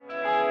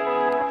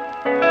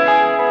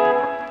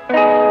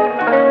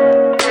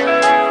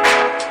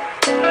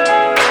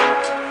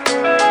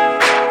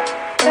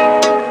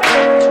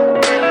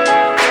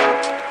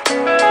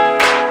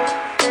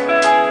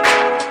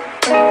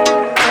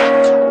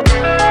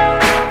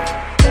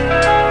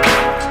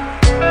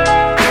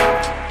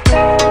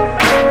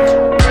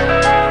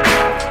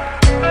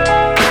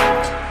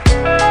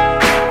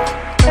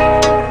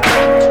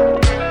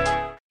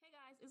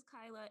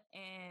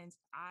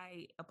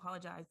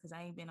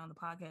the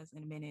podcast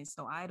in a minute,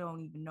 so I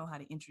don't even know how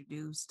to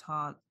introduce,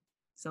 talk.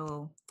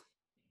 So,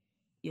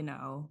 you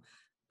know,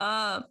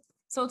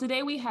 so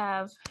today we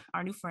have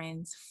our new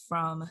friends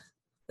from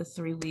the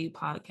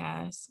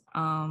ThreeWeebsandAPodcast.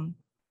 And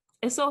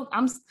so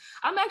I'm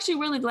actually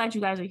really glad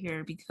you guys are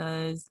here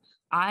because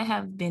I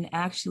have been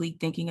actually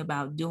thinking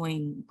about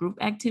doing group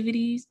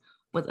activities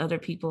with other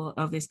people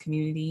of this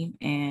community,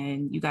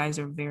 and you guys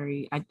are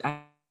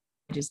I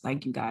just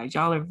like you guys.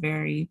 Y'all are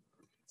very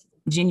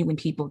genuine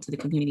people to the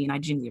community, and I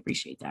genuinely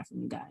appreciate that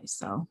from you guys.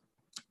 So,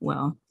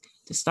 well,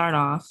 to start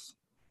off,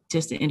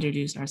 just to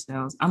introduce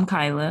ourselves, I'm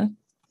Kyla.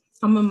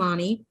 I'm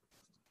Amani.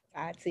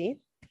 Patsy.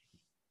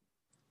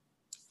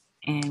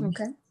 And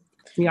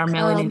we are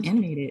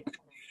MelaninAnimated.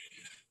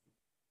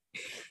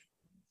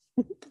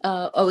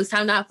 It's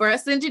time now for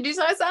us to introduce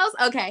ourselves?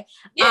 Okay.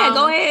 Yeah,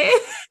 go ahead.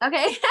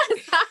 Okay.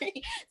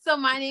 Sorry. So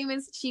my name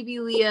is Chibi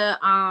Leah.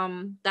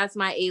 That's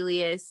my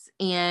alias.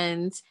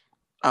 And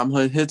I'm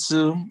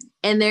Hitsu.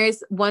 And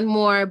there's one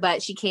more,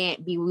 but she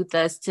can't be with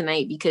us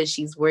tonight because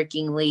she's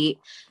working late.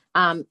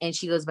 And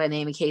she goes by the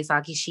name of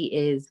Keisaki. She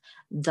is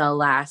the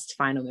last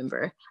final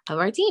member of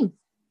our team.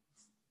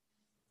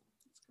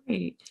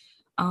 Great.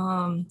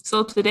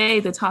 So today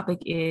the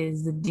topic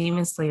is the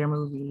Demon Slayer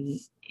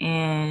movie.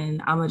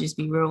 And I'm gonna just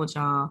be real with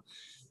y'all.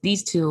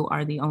 These two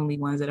are the only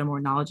ones that are more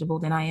knowledgeable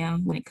than I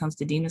am when it comes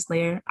to Demon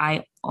Slayer.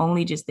 I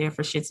only just there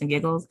for shits and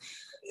giggles.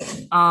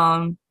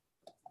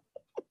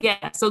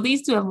 Yeah, so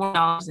these two have more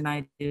knowledge than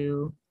I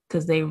do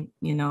because they,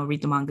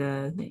 read the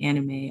manga, the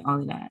anime, all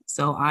of that.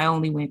 So I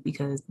only went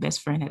because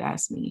best friend had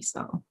asked me.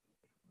 So,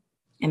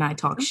 and I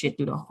talked shit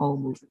through the whole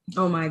movie.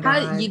 Oh my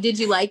God. Did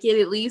you like it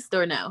at least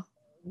or no?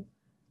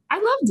 I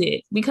loved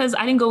it because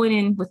I didn't go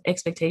in with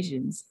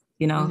expectations.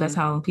 That's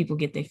how people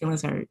get their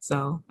feelings hurt.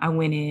 So I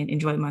went in,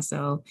 enjoyed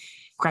myself,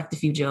 cracked a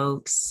few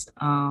jokes.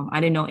 I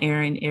didn't know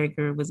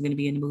Erica was going to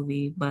be in the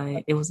movie,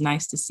 but it was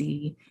nice to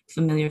see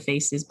familiar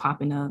faces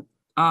popping up.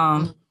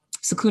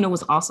 Sukuna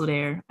was also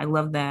there. I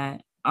love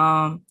that.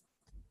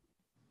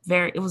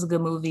 It was a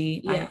good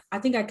movie. Yeah, I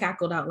think I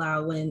cackled out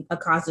loud when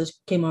Akaza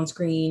came on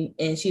screen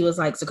and she was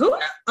like,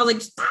 Sukuna? I was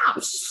like,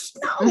 stop.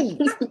 No.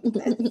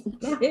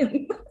 Not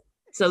him.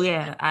 So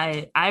yeah,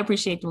 I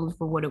appreciate the movie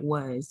for what it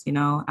was.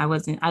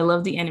 I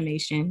love the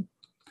animation.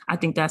 I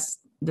think that's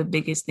the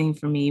biggest thing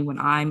for me when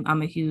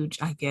I'm a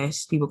huge, I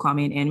guess people call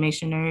me an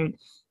animation nerd.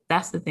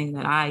 That's the thing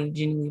that I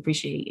genuinely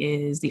appreciate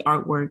is the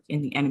artwork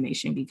and the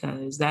animation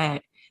because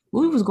that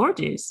movie was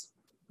gorgeous.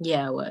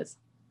 Yeah, it was.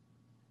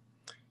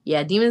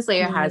 Yeah, Demon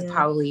Slayer has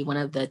probably one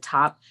of the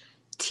top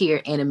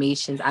tier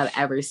animations I've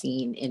ever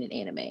seen in an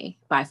anime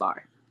by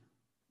far.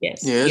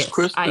 Yes. Yeah, it's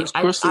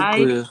crystal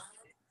clear.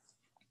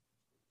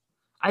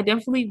 I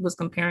definitely was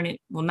comparing it,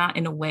 well, not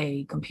in a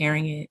way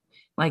comparing it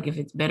like if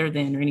it's better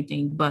than or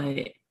anything,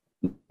 but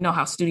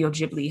how Studio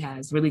Ghibli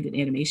has really good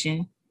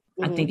animation.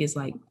 I think it's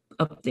like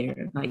up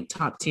there, like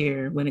top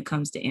tier when it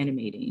comes to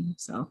animating.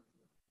 So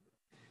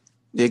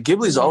yeah,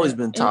 Ghibli's always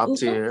been top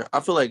tier.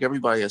 I feel like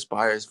everybody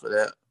aspires for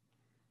that.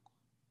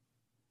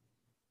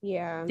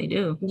 Yeah, they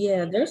do.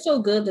 Yeah, they're so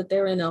good that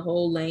they're in a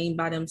whole lane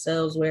by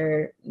themselves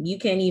where you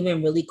can't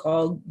even really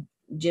call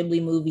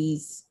Ghibli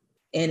movies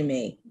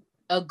anime.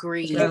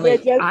 Agreed.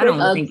 I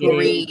don't think it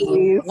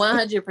is.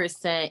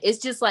 100%. It's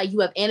just like you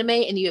have anime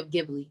and you have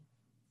Ghibli.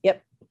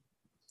 Yep.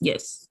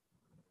 Yes.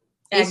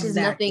 It's just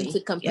nothing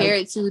to compare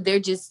it to. They're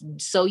just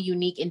so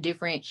unique and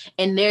different.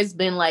 And there's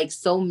been like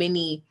so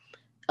many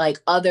like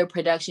other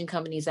production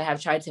companies that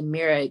have tried to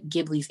mirror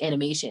Ghibli's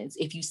animations.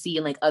 If you see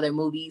in like other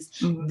movies,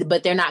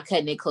 but they're not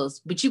cutting it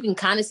close. But you can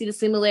kind of see the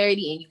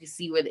similarity and you can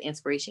see where the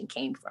inspiration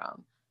came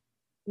from.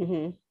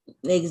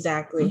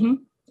 Exactly.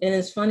 And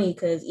it's funny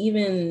because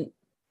even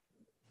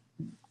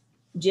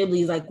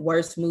Ghibli's like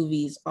worst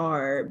movies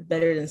are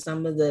better than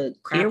some of the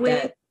crap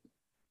that.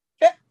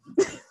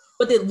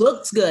 But it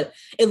looks good.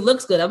 It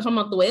looks good. I'm talking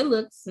about the way it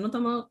looks. I'm not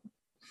talking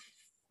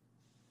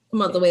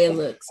about the way it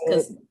looks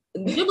because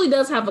Ghibli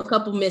does have a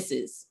couple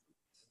misses.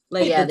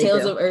 Like the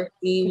Tales of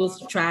Earthsea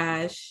was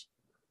trash,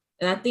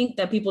 and I think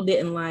that people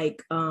didn't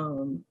like.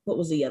 What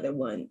was the other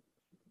one?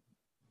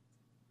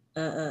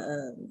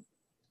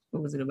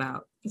 What was it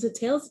about? Is it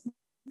Tales?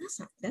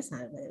 That's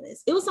not what it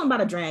is. It was something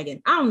about a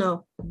dragon. I don't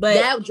know, but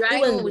that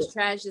dragon was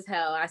trash as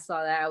hell. I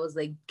saw that. I was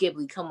like,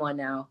 Ghibli, come on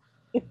now.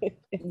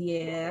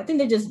 Yeah, I think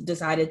they just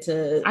decided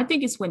to. I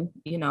think it's when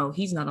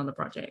he's not on the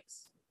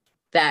projects.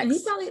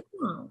 Facts.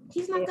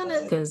 He's not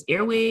gonna because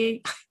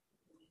Earwig.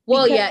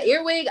 Well, yeah,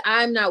 Earwig.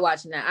 I'm not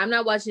watching that. I'm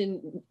not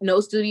watching no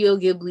Studio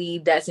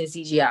Ghibli that's in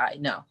CGI.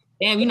 No.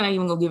 Damn, you're not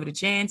even gonna give it a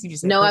chance. You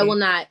just no, I will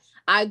not.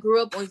 I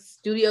grew up on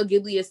Studio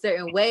Ghibli a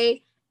certain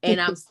way,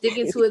 and I'm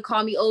sticking to it.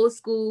 Call me old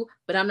school,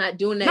 but I'm not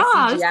doing that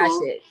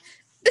CGI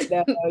shit.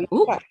 No,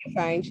 you're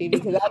fine, Chi,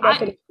 because I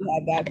definitely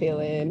had that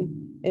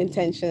feeling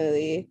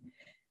intentionally.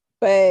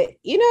 But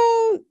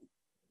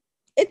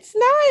it's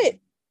not.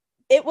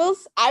 It will.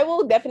 I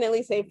will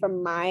definitely say,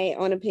 from my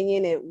own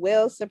opinion, it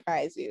will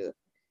surprise you.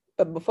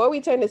 But before we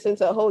turn this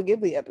into a whole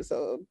Ghibli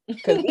episode,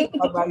 because we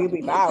talk about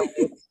Ghibli now.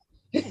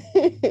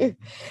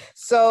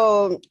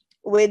 So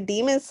with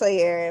Demon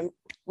Slayer,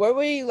 what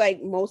were you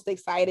like most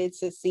excited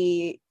to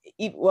see?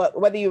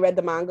 Whether you read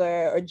the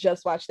manga or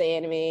just watched the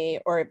anime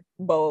or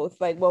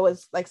both, like what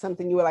was like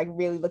something you were like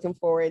really looking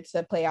forward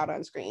to play out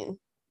on screen?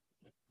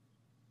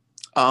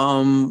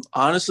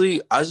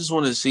 Honestly, I just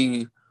want to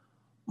see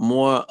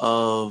more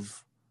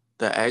of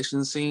the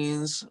action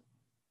scenes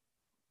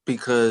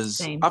because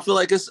Same. I feel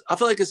like it's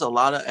a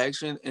lot of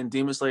action in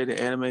Demon Slayer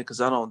the anime because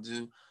I don't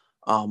do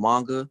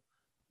manga,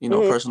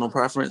 personal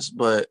preference,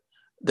 but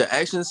the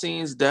action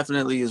scenes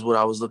definitely is what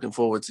I was looking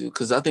forward to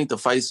because I think the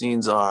fight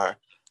scenes are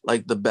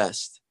like the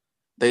best.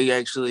 They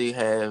actually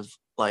have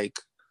like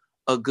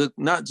a good,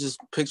 not just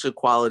picture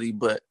quality,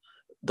 but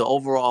the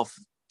overall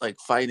like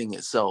fighting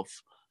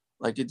itself.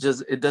 Like it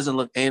doesn't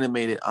look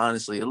animated,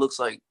 honestly. It looks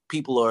like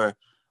people are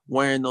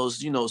wearing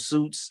those,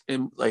 suits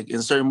in like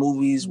in certain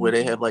movies where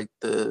they have like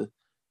I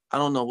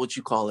don't know what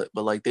you call it,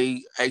 but like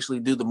they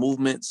actually do the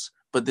movements,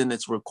 but then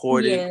it's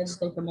recorded. Yeah,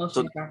 it's like the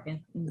motion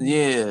tracking.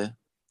 Yeah.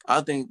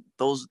 I think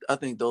those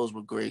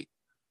were great.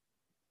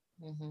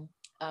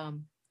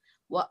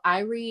 Well, I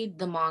read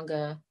the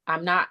manga.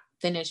 I'm not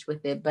finished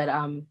with it, but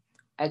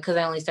because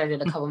I only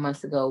started a couple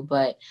months ago,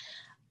 but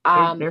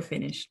they're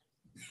finished.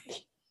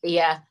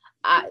 Yeah,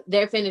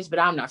 they're finished, but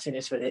I'm not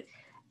finished with it.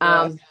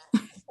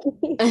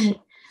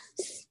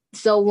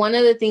 So one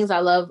of the things I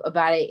love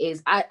about it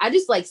is I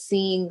just like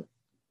seeing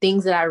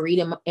things that I read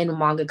in the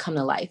manga come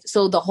to life.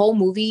 So the whole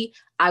movie,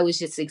 I was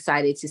just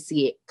excited to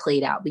see it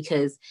played out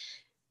because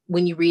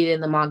when you read it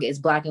in the manga, it's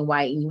black and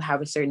white and you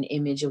have a certain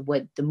image of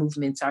what the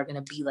movements are going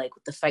to be like,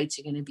 what the fights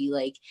are going to be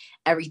like,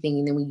 everything.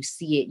 And then when you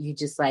see it, you're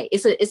just like,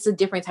 it's a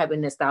different type of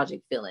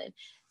nostalgic feeling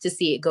to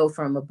see it go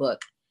from a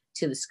book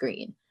to the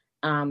screen.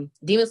 Demon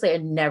Slayer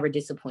never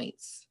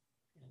disappoints.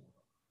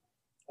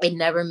 It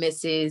never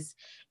misses.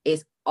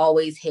 It's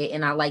always hit.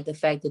 And I like the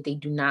fact that they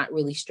do not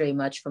really stray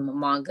much from a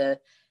manga.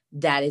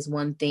 That is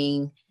one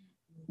thing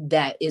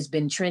that has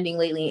been trending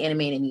lately in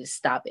anime and they need to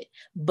stop it.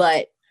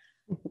 But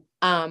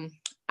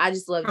I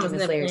just love Demon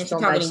Slayer so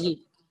much.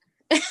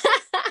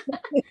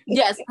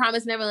 Yes,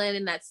 Promise Neverland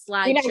and that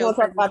slideshow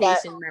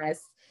presentation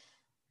mess.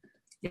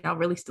 Y'all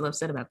really still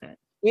upset about that?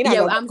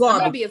 I'm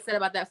gonna be upset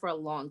about that for a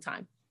long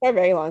time. For a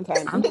very long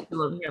time. I'm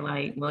still over here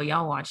like, well,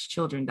 y'all watch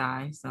children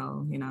die,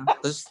 so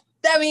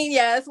I mean,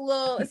 yeah, it's a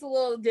little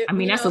different. I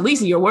mean, that's the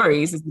least of your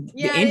worries. Is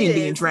the ending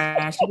being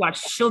trash. You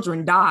watch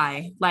children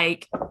die,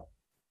 like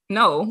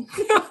no.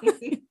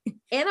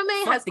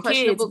 Anime has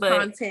questionable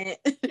content,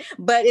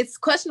 but it's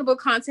questionable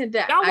content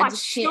that I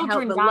just can't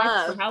help but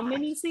love. For how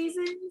many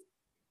seasons?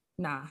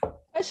 Nah.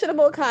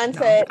 Questionable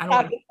content.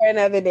 Topic for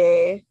another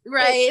day.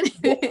 Right.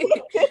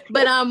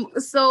 But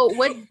so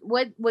what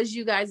was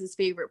you guys'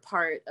 favorite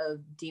part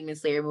of Demon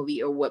Slayer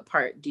movie, or what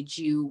part did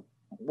you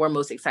were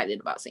most excited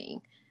about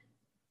seeing?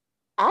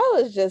 I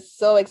was just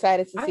so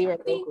excited to see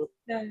Rengoku.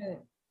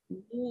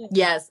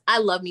 Yes, I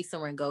love me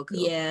some Rengoku.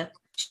 Yeah.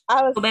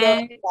 I was so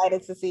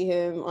excited to see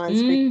him on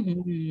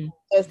screen,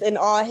 just in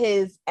all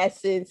his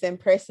essence and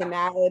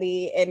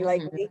personality, and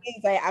like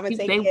he's like, "I'm gonna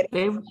take it."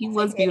 He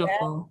was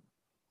beautiful.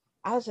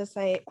 I was just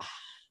like,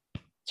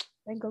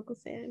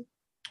 Rengoku-san.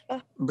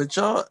 But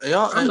y'all,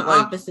 I'm the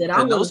opposite.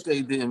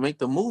 Inosuke didn't make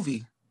the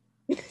movie.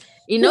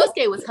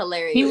 Inosuke was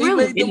hilarious. He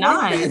really did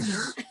not.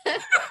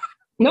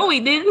 No,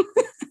 he didn't.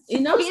 He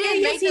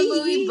didn't make the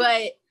movie,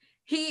 but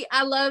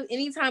I love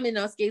anytime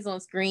Inosuke's on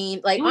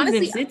screen. Like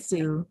honestly,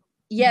 Zenitsu.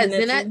 Yeah,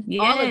 Zenitsu.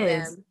 Yes. All of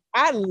them.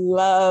 I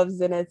love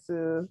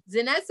Zenitsu.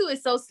 Zenitsu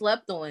is so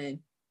slept on.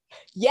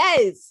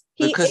 Yes,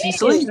 because he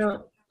sleeps.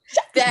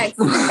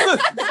 Exactly.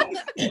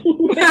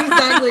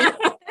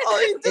 Oh,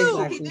 he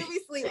do. He do be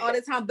sleep all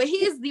the time, but he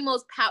is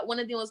one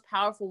of the most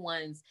powerful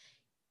ones.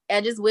 I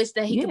just wish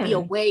that he could be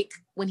awake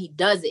when he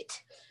does it.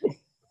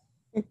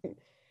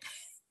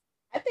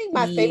 I think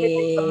my favorite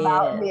thing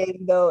about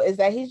him, though, is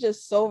that he's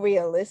just so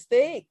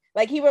realistic.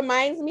 Like, he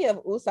reminds me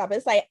of Usopp.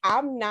 It's like,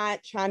 I'm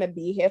not trying to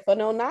be here for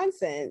no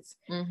nonsense.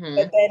 But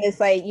then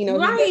it's like,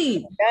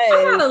 right.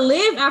 I gotta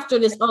live after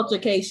this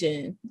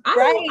altercation. I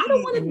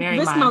don't want to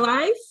risk my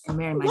life.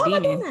 Marry my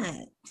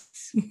demon.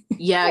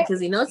 Yeah,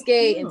 because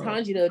Inosuke and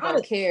Tanjiro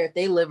don't care if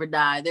they live or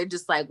die. They're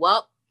just like,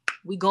 well,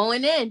 we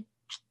going in.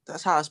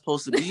 That's how it's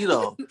supposed to be,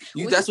 though.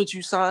 That's what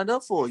you signed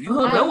up for.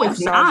 No,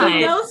 it's not.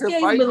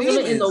 Inosuke's been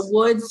living in the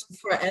woods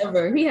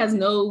forever. He has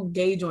no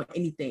gauge on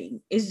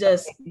anything. It's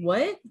just,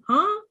 what?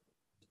 Huh?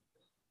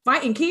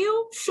 Fight and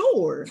kill?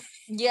 Sure.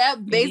 Yeah,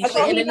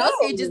 basically. And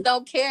Inosuke just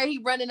don't care. He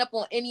running up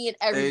on any and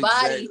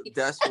everybody. Exactly.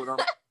 That's what I'm...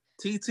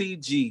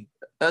 TTG.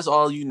 That's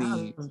all you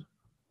need.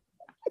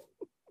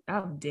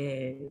 I'm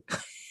dead.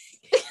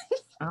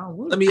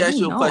 Let me ask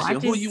you a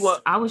question. Who you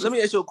are? Let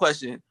me ask you a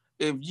question.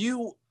 If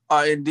you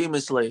are in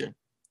Demon Slayer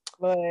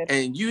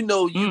and you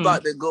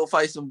about to go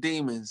fight some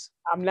demons,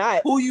 I'm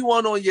not. Who you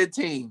want on your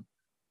team?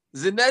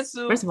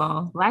 Zenitsu? First of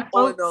all, black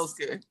folks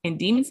in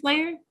Demon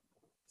Slayer?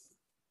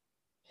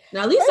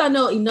 Now, at least I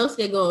know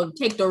Inosuke gonna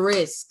take the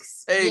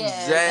risks.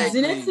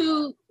 Exactly.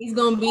 Zenitsu, he's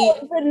gonna be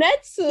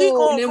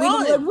Zenitsu. And then we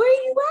gonna be like, where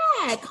are you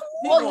at? Come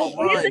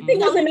on. Here's the thing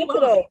with Zenitsu,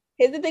 though.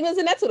 Here's the thing with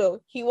Zenitsu though.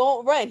 He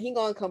won't run. He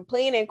gonna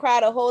complain and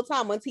cry the whole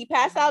time. Once he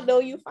pass out, though,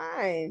 you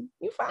fine.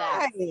 You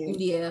fine.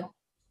 Yeah.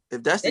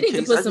 If that's they the need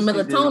case, to put some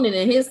melatonin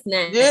in his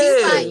snack.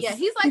 Yeah.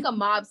 He's like a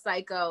mob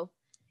psycho.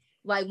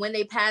 Like when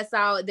they pass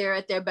out, they're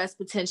at their best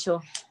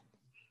potential.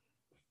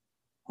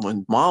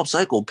 When Mob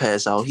Psycho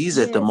pass out, he's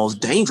at the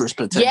most dangerous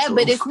potential. Yeah,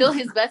 but it's still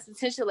his best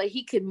potential. Like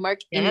he could murk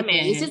anything.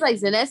 Man. It's just like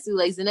Zenitsu.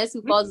 Like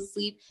Zenitsu falls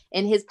asleep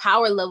and his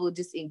power level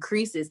just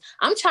increases.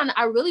 I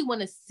really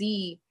want to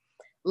see,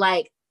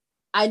 like,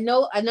 I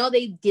know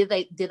they did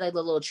a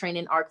little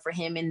training arc for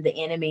him in the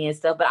anime and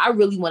stuff, but I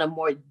really want a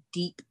more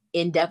deep,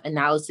 in-depth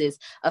analysis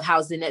of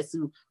how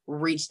Zenitsu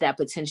reached that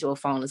potential of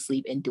falling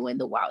asleep and doing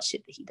the wild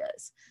shit that he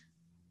does.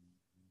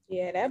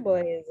 Yeah, that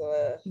boy is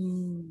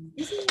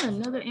Isn't there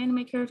another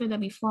anime character that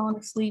be falling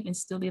asleep and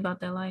still be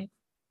about their life?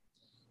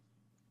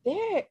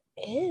 There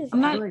is.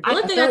 Only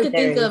thing I can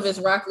think of is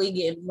Rock Lee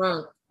getting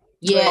drunk.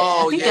 Yeah,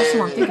 I think that's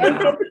who I'm thinking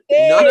about.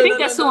 I think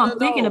that's who I'm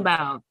thinking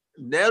about.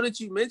 Now that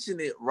you mention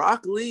it,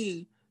 Rock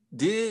Lee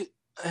did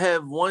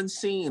have one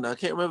scene. I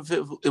can't remember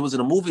if it was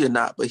in a movie or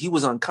not, but he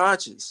was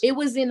unconscious. It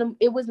was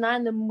not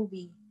in the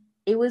movie.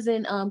 It was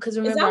in because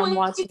remember I'm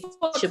watching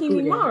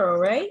Kimimaro,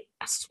 right?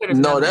 I swear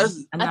no, I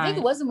think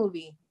it was a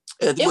movie.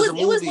 It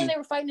was when they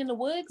were fighting in the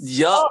woods.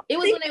 Yup. It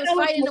was when they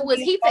were fighting in the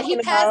woods. He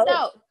passed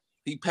out.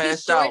 He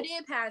passed out. He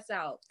did pass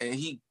out. And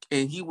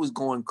he was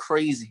going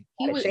crazy.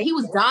 He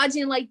was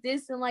dodging like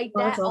this and like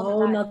that. That's a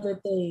whole nother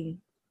thing.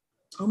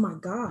 Oh my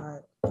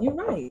God. You're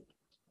right.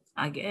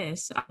 I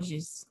guess. I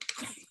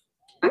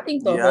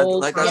think the whole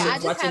like time I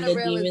was watching the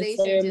Demon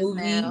Slayer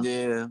movie. Now.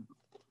 Yeah.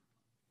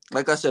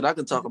 Like I said, I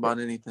can talk about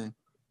anything.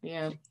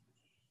 Yeah.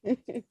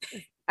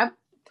 I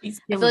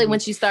feel like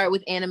once you start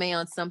with anime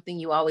on something,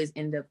 you always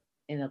end up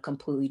in a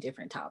completely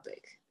different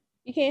topic.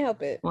 You can't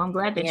help it. Well, I'm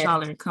glad that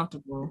y'all are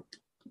comfortable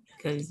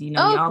because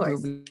y'all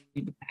will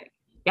be back.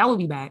 Y'all will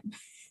be back.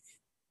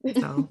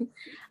 So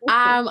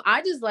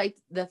I just like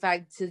the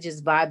fact to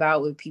just vibe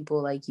out with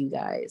people like you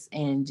guys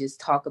and just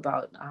talk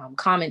about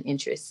common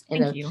interests.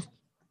 Thank you.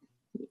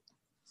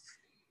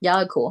 Y'all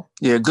are cool.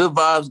 Yeah, good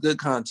vibes, good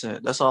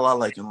content. That's all I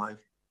like in life.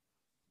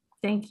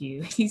 Thank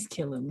you. He's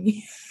killing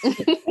me.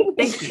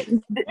 Thank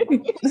you.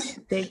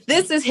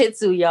 This is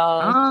Hitsu,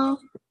 y'all.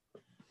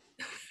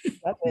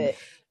 That's it.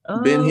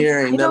 Been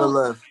here, ain't never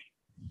left.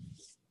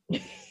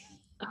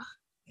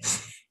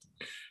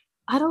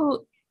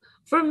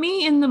 For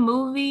me in the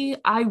movie,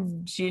 I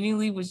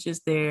genuinely was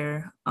just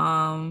there.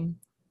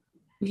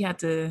 We had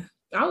to.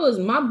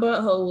 My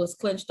butthole was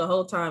clenched the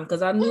whole time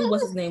because I knew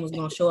what's his name was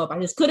going to show up. I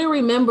just couldn't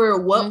remember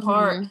what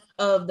part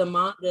of the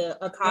manga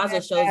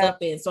Akaza shows up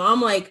in. So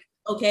I'm like,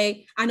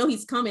 okay, I know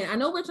he's coming. I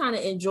know we're trying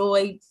to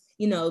enjoy,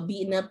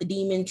 beating up the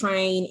demon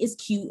train. It's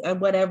cute or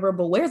whatever,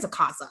 but where's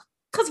Akaza?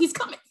 Because he's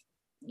coming.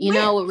 You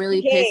know what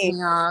really pissed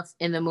me off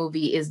in the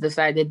movie is the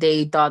fact that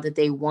they thought that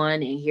they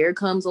won, and here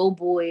comes old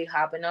boy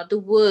hopping out the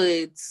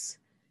woods,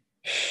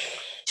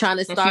 trying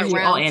to start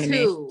round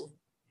 2.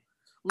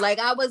 Like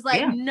I was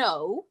like,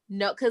 no,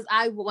 because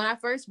when I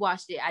first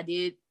watched it, I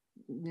did,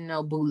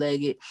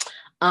 bootleg it.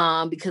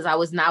 Because I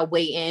was not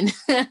waiting.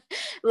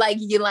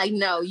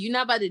 No, you're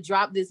not about to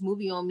drop this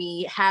movie on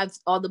me, have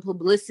all the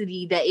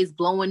publicity that is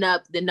blowing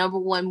up the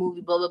 #1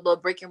 movie, blah, blah, blah,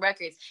 breaking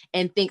records,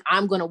 and think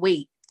I'm going to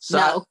wait.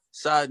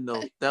 Side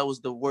note, that was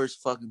the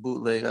worst fucking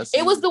bootleg I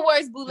seen. It was the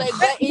worst bootleg,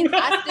 but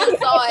I still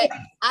saw it.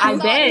 I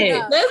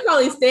bet. They're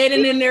probably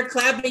standing in there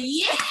clapping.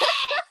 Yeah.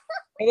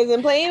 They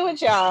wasn't playing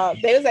with y'all.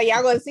 They was like,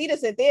 y'all gonna see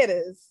this in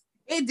theaters.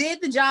 It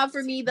did the job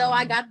for me though.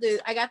 I got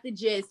the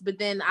gist, but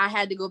then I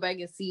had to go back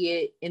and see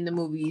it in the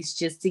movies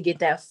just to get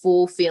that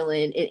full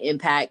feeling and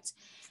impact.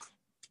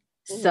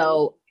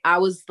 So I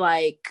was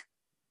like,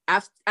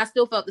 I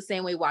still felt the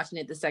same way watching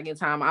it the second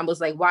time. I was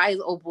like, why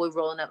is old boy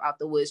rolling up out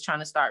the woods trying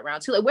to start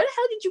round 2? Like, where the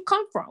hell did you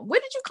come from? Where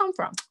did you come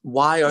from?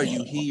 Why are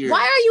you here?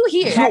 Why are you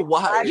here?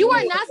 Why you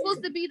are not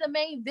supposed to be the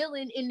main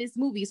villain in this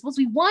movie. It's supposed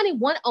to be one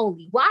and one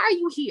only. Why are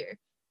you here?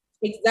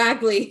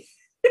 Exactly.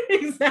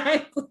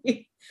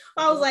 Exactly.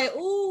 I was like,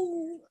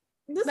 ooh,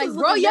 this like, is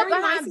bro, you're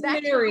nice behind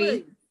back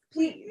to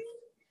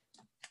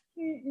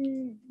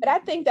But I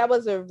think that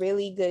was a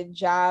really good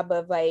job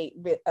of like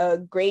a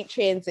great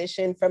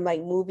transition from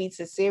like movie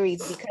to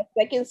series, because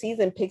second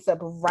season picks up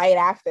right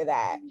after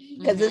that,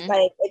 because it's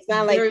like it's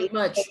not very like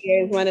much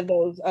it's one of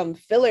those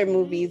filler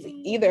movies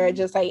either, or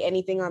just like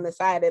anything on the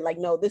side. And like,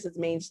 no, this is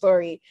main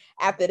story.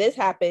 After this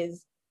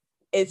happens,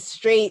 it's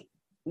straight.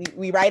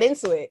 We right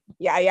into it.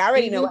 Yeah, I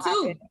already know what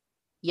happened.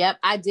 Yep,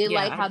 I did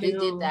like how they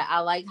did that. I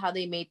like how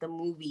they made the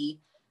movie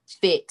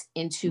fit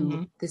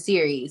into the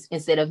series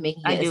instead of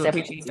making it a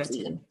separate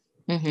season.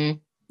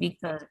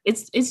 Because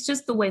it's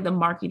just the way the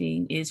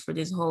marketing is for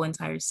this whole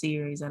entire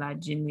series that I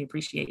genuinely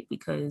appreciate,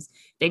 because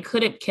they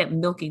could have kept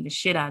milking the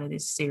shit out of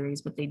this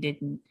series, but they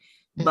didn't.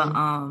 But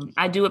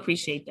I do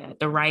appreciate that.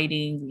 The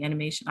writing, the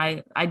animation.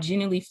 I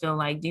genuinely feel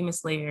like Demon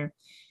Slayer,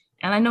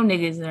 and I know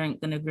niggas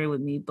aren't gonna agree with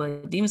me,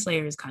 but Demon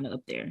Slayer is kind of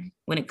up there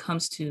when it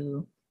comes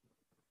to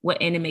what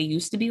anime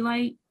used to be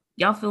like.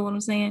 Y'all feel what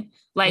I'm saying?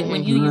 Like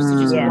when you used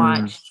to just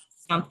watch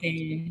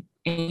something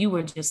and you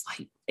were just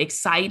like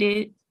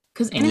excited,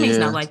 because anime is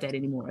not like that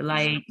anymore.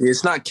 Like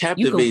it's not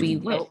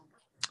captivating.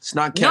 It's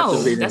not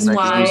captivating. No, that's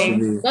why.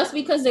 That's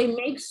because they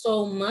make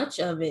so much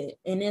of it,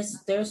 and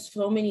there's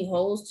so many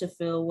holes to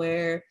fill.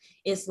 Where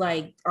it's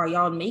like, are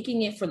y'all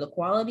making it for the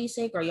quality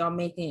sake, or are y'all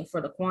making it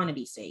for the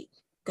quantity sake?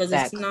 Because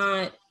it's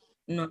not.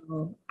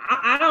 No,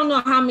 I don't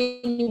know how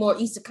many more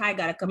isekai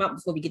got to come out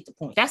before we get the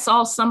point. That's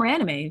all summer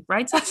anime,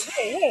 right?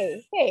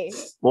 Hey.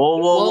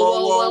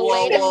 Whoa,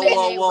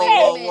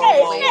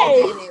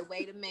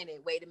 wait a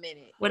minute.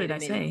 What did I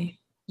say?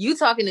 You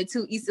talking to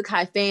two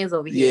isekai fans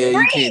over here. Yeah,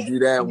 you can't do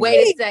that.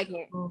 Wait a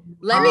second.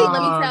 Let me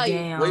tell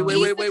you.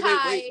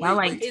 Wait. I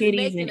like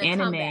titties and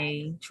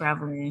anime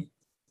traveling.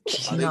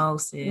 No,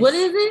 sis. What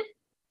is it?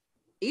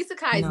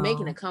 Isekai is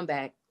making a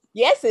comeback.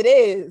 Yes, it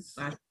is.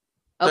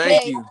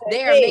 Okay,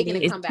 they are making a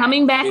comeback. It's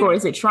coming back, or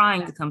is it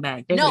trying to come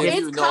back? No,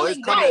 it's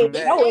coming back.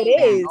 No, it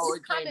is. It's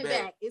coming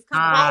back. It's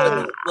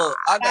coming back. Look,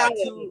 I got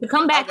two. To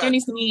come back, there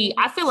needs to be.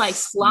 I feel like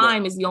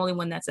slime is the only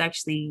one that's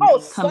actually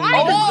coming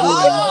back.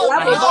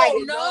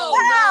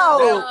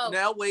 No.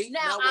 Now wait.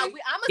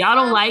 Y'all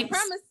don't like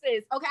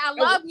supremacists. Okay, I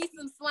love me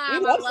some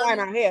slime. We love slime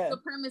out here.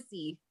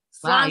 Supremacy.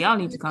 Wow, y'all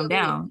need to calm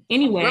down.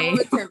 Anyway,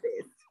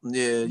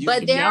 yeah,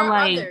 but there are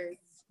others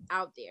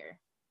out there.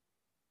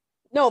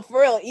 No,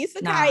 for real,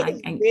 isekai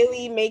is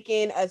really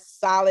making a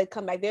solid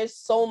comeback. There's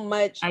so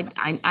much. I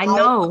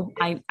know.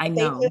 I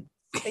know.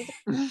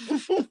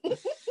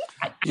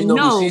 You know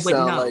no, who she but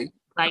sound no.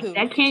 Like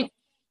that can't.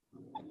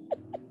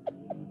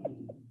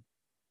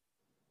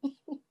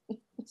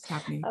 What's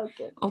happening?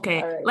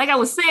 Okay. Right. Like I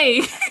was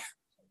saying,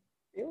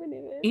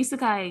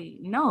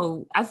 isekai.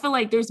 No, I feel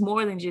like there's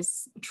more than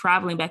just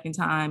traveling back in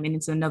time and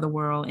into another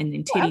world and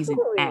then titties and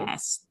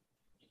ass.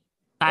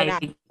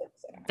 Like.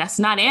 That's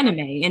not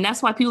anime, and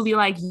that's why people be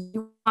like,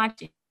 "You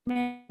watch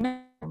anime?"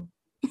 No.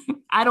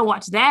 I don't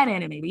watch that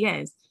anime. But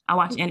yes, I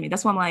watch anime.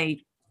 That's why I'm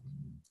like,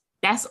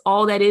 that's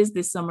all that is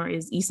this summer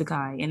is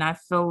isekai, and I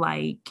feel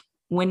like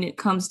when it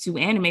comes to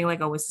anime,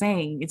 like I was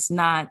saying, it's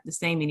not the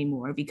same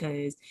anymore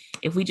because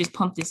if we just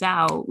pump this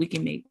out, we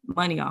can make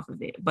money off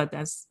of it. But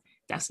that's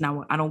not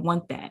what I don't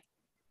want that.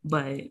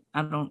 But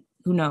I don't.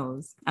 Who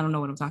knows? I don't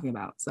know what I'm talking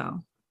about.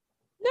 So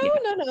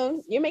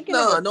no, you're making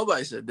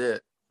nobody said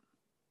that.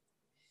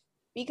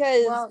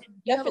 Because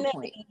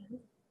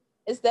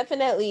it's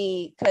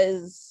definitely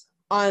because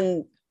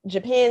on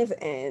Japan's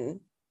end,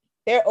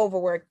 they're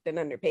overworked and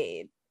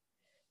underpaid.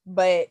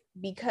 But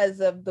because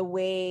of the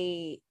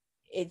way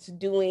it's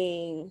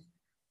doing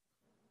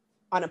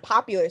on a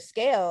popular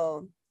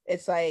scale,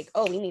 it's like,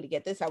 oh, we need to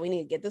get this out. We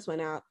need to get this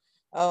one out.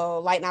 Oh,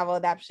 light novel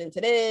adaptation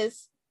to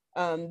this.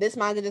 This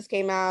manga just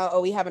came out. Oh,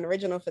 we have an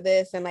original for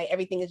this. And like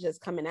everything is just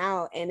coming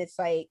out. And it's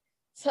like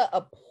to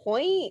a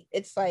point,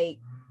 it's like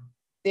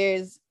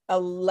there's a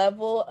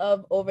level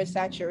of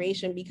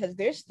oversaturation because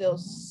there's still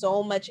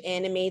so much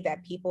anime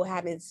that people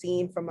haven't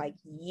seen from like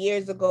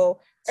years ago,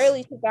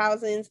 early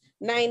 2000s,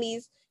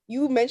 90s.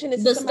 You mentioned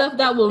it's the stuff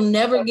that will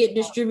never get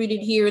distributed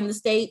here in the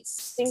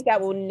States. Things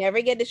that will never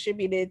get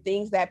distributed,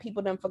 things that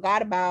people done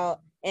forgot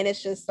about. And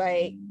it's just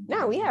like,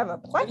 now we have a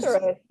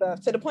plethora of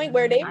stuff to the point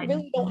where they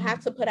really don't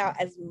have to put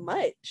out as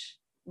much.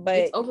 But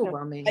it's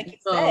overwhelming. Like you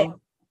said.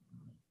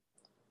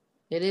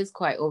 It is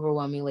quite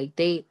overwhelming. Like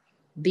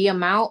the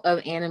amount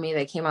of anime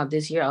that came out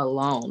this year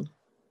alone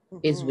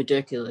is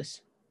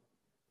ridiculous.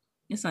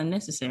 It's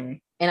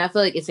unnecessary. And I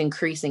feel like it's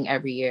increasing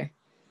every year.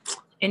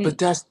 But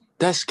that's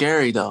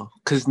scary though,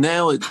 because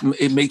now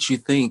it makes you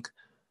think,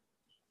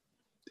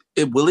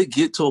 will it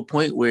get to a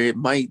point where it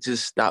might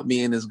just stop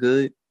being as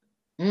good?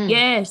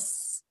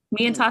 Yes.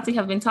 Me and Tati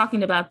have been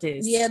talking about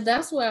this. Yeah,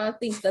 that's where I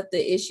think that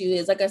the issue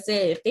is. Like I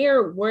said, if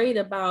they're worried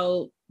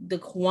about the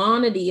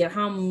quantity of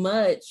how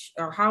much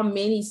or how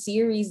many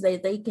series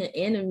that they can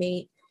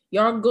animate,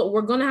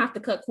 we're gonna have to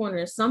cut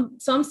corners.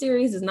 Some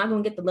series is not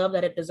gonna get the love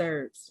that it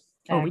deserves.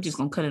 Oh, we're just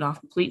gonna cut it off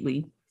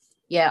completely.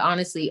 Yeah,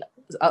 honestly,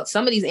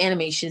 some of these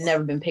animes should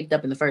never been picked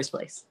up in the first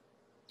place.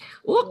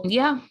 Well,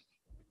 yeah.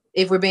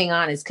 If we're being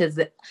honest, because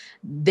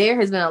there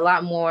has been a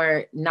lot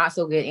more not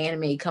so good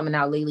anime coming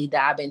out lately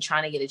that I've been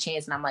trying to get a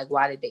chance, and I'm like,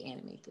 why did they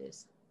animate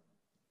this?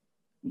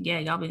 Yeah,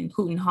 y'all been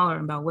hooting and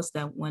hollering about what's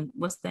the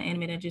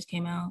anime that just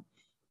came out?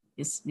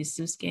 It's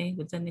Susuke.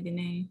 What's that nigga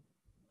name?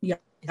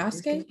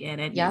 Yasuke? Yeah,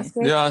 that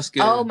Yasuke.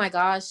 Oh my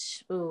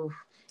gosh. Ooh.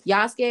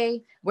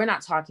 Yasuke. We're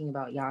not talking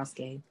about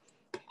Yasuke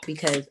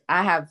because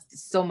I have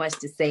so much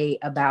to say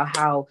about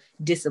how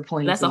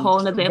disappointing. That's a whole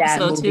nother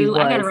episode too.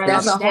 I gotta write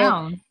that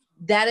down.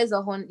 That is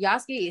a whole.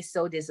 Yasuke is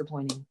so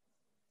disappointing.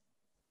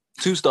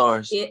 2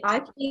 stars. I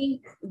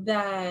think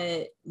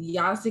that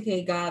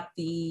Yasuke got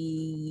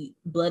the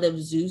Blood of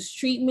Zeus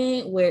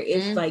treatment, where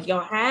it's like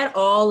y'all had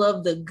all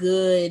of the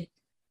good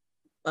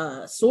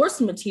source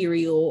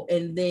material,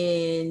 and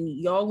then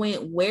y'all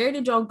went. Where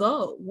did y'all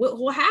go?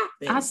 What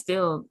happened? I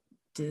still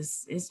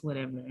just it's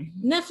whatever.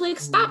 Netflix,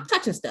 stop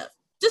touching stuff.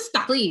 Just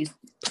stop. Please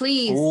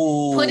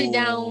put it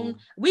down.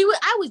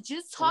 I was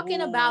just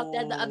talking about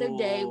that the other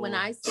day when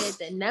I said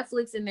that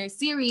Netflix and their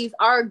series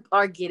are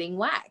getting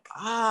whack.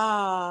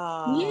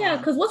 Yeah,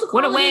 because what's it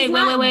called? Wait,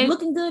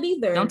 looking good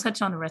either. Don't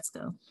touch on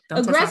Agretzko.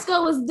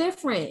 Agretzko is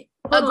different.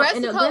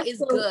 Agretzko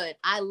is good.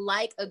 I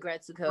like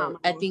Agretzko.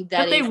 I think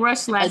that they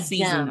rushed last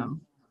season though.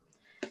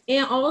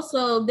 And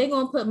also, they're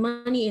gonna put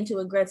money into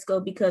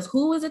Agretzko because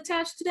who is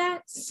attached to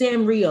that?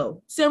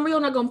 Sanrio. Sanrio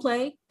not gonna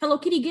play. Hello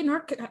Kitty getting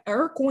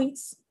her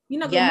coins. You're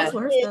not gonna mess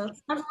with her stuff.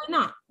 Absolutely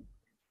not.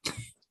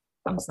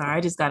 I'm sorry,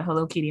 I just got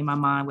Hello Kitty in my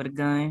mind with a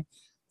gun.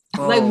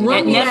 Like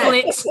at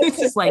Netflix, it's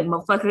just like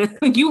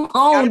motherfucker, you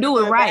home,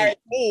 do it right.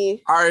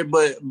 All right,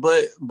 but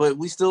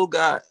we still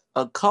got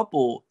a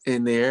couple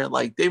in there.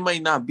 Like they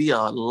might not be a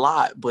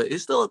lot, but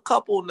it's still a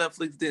couple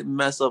Netflix didn't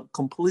mess up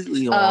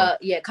completely on.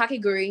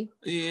 Kakegurui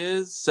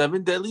is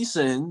 7 Deadly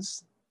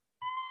Sins.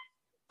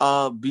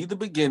 Be the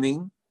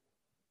Beginning.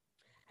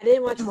 I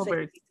didn't watch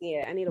the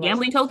yeah. I need to watch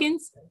Gambling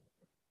Tokens.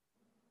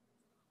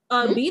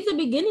 Be the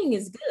Beginning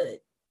is good.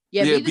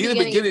 Yeah, Be the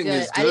Beginning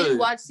is good. I didn't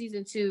watch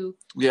season 2.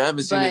 Yeah, I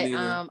haven't seen it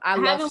either. I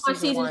haven't watched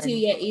season 2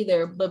 yet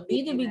either, but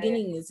Be the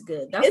Beginning is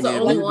good. That's the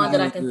only one that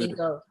I can think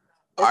of.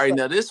 All right,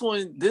 now this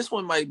one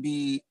might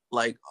be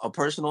like a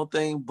personal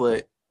thing,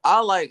 but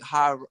I like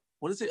High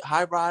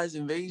Rise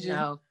Invasion?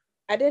 No.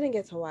 I didn't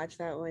get to watch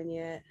that one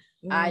yet.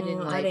 I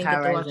didn't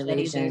High Rise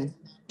Invasion.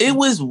 It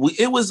was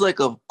like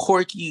a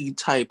quirky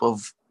type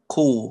of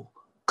cool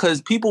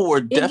because people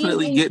were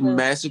definitely getting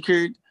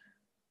massacred,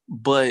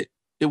 but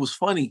it was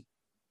funny.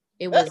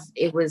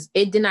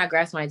 It did not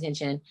grasp my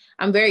attention.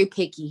 I'm very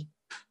picky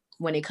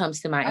when it comes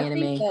to my anime.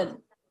 Think that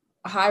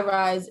High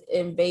Rise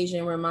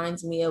Invasion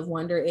reminds me of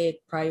Wonder Egg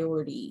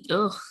Priority.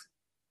 Ugh.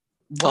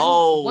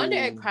 Wonder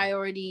Egg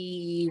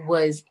Priority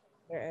was.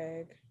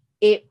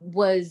 It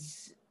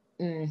was.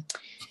 We're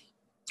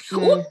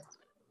not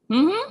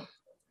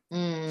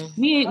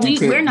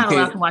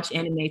allowed to watch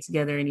anime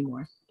together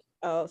anymore.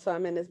 Oh, so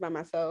I'm in this by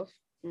myself.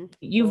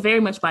 You very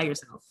much by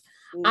yourself.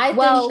 I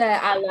think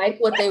that I like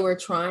what they were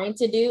trying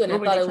to do, and I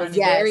thought it was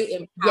very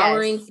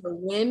empowering for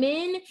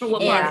women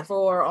and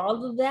for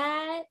all of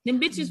that. Them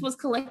bitches was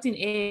collecting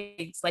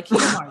eggs like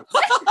Kingdom Hearts.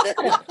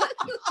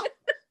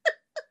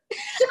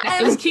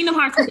 It was Kingdom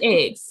Hearts with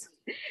eggs.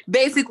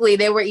 Basically,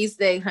 they were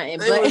Easter egg hunting.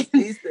 But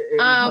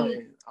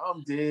I'm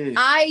dead.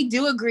 I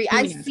do agree.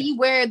 I see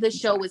where the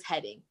show was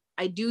heading.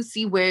 I feel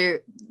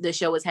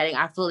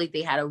like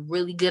they had a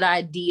really good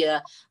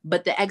idea,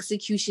 but the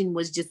execution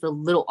was just a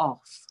little off.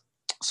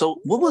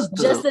 So what was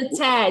just a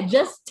tad?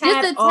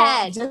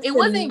 It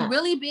wasn't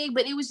really big,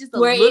 but it was just a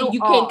little you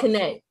off. Can't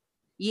connect.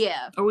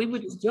 Yeah. Or we were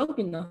just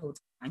joking the whole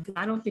time because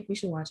I don't think we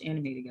should watch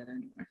anime together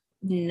anymore.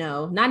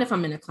 No, not if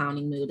I'm in a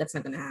clowning mood. That's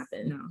not gonna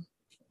happen. No.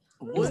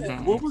 What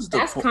was the?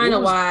 That's kind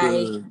of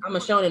why I'm a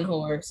shonen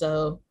whore.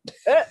 So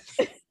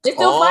they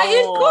still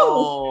fighting.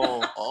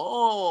 Cool.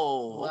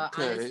 Well,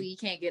 okay. Honestly, you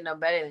can't get no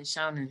better than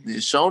shonen.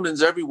 The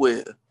shonen's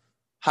everywhere.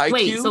 Can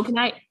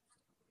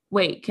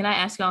I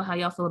ask y'all how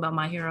y'all feel about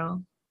My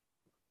Hero?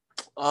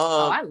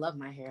 I love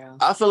My Hero.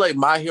 I feel like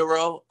My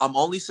Hero, I'm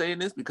only saying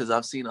this because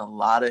I've seen a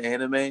lot of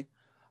anime.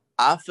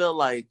 I feel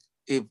like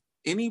if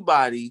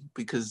anybody,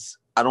 because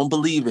I don't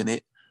believe in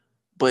it,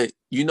 but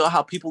you know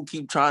how people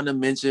keep trying to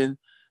mention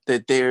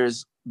that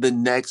there's the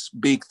next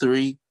big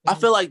 3? I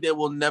feel like there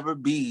will never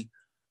be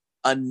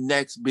a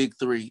next big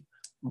 3.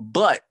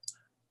 But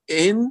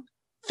in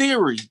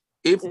theory,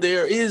 if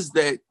there is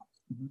that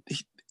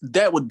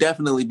would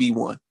definitely be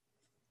one.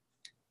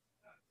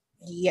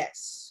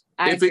 Yes.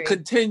 I agree. It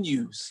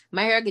continues.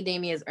 My Hero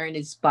Academia has earned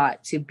its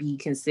spot to be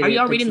considered. Are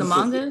y'all reading the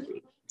manga?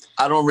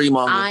 I don't read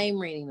manga. I'm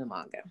reading the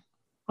manga.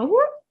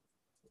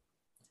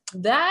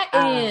 That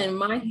and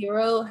My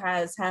Hero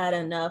has had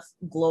enough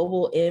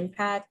global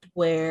impact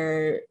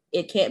where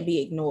it can't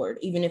be ignored,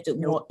 even if it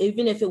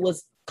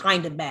was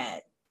kind of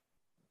bad.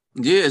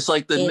 Yeah, it's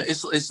like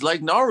it's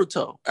like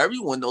Naruto.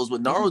 Everyone knows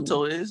what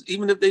Naruto is,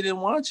 even if they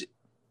didn't watch it.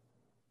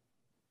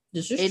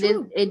 This is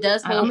true. It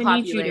does hold I'm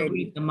gonna popularity. need you to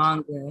read the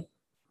manga.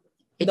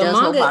 The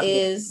manga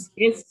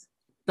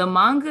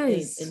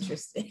is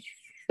interesting.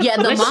 Yeah,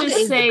 the manga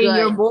is good.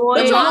 Your boy,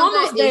 but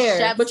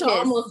you're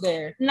almost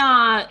there.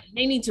 Nah,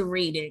 they need to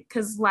read it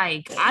because,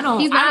 like, I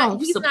don't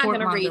support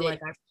manga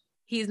like I.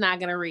 He's not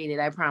gonna read it.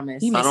 I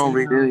promise. I don't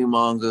read any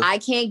manga. I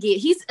can't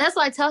get. That's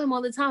why I tell him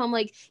all the time. I'm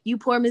like, you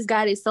poor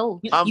misguided soul.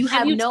 You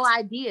have no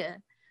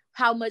idea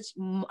how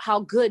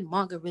good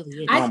manga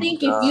really is. I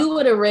think if you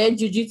would have read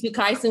Jujutsu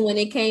Kaisen when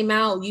it came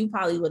out, you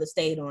probably would have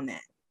stayed on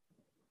that.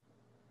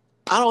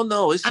 I don't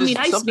know. It's just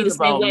I used to be the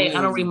same way.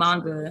 I don't read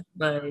manga,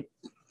 but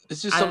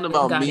it's just something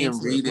about me and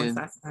reading.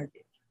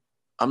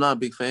 I'm not a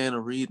big fan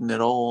of reading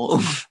at all.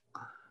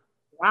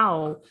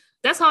 Wow.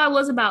 That's how I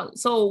was about.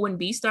 So when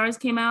Beastars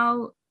came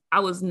out,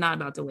 I was not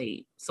about to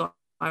wait. So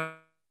I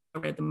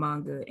read the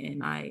manga,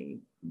 and I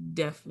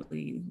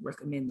definitely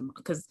recommend them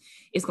because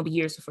it's gonna be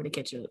years before they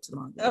catch up to the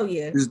manga. Oh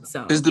yeah. Is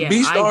the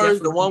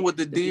Beastars the one with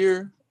the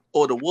deer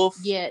or the wolf?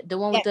 Yeah, the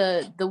one with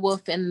the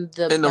wolf and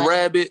the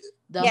rabbit.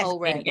 The whole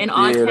rabbit. And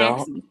Odd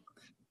Taxi.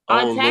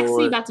 Odd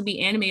Taxi about to be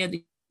anime of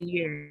the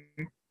year.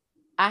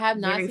 I have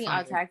not seen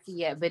Odd Taxi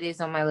yet, but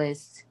it's on my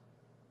list.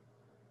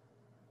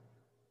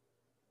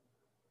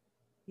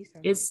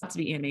 It's about to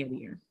be anime of the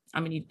year. I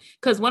mean,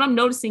 because what I'm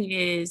noticing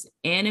is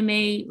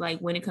anime, like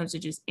when it comes to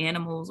just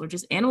animals or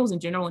just animals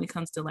in general, when it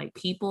comes to like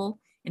people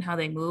and how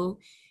they move,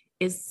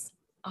 is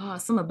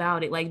something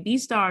about it. Like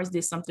Beastars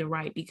did something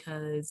right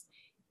because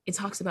it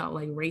talks about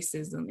like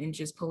racism and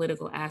just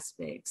political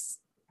aspects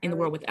in the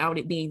world without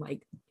it being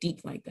like deep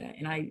like that.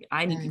 And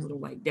I need people to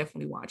like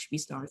definitely watch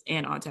Beastars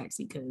and Odd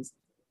Taxi because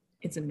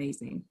it's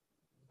amazing.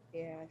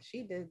 Yeah,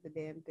 she did the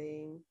damn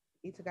thing.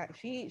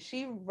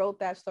 She wrote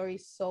that story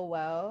so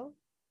well.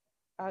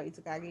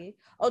 Itagaki.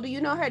 Oh, do you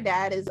know her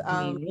dad is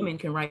women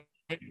can write.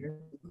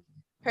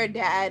 Her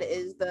dad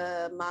is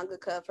the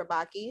mangaka for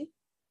Baki.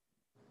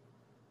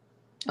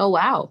 Oh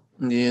wow.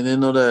 Yeah, I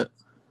didn't know that.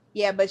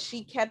 Yeah, but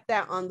she kept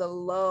that on the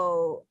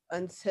low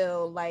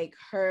until like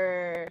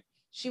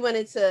she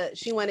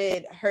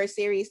wanted her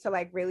series to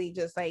like really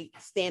just like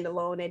stand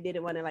alone and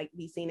didn't want to like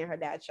be seen in her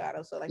dad's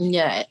shadow. So like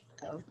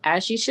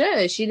as she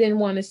should. She didn't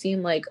want to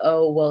seem like,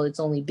 oh well, it's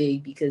only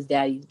big because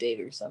daddy's big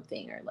or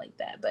something or like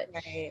that. But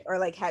right. Or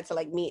like had to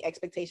like meet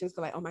expectations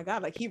to like, oh my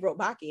god, like he wrote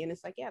Baki, and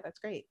it's like, yeah, that's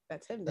great,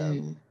 that's him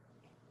though.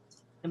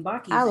 And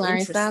Baki, I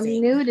learned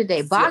something new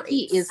today.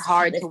 Baki is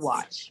hard to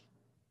watch.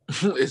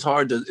 It's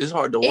hard to watch. It's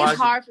hard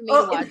for me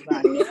to watch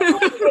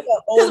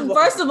Baki.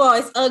 First of all,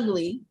 it's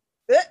ugly.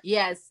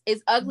 Yes,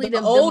 it's ugly.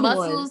 The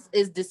muscles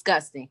is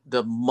disgusting.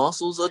 The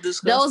muscles are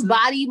disgusting. Those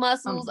body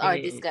muscles are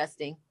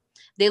disgusting.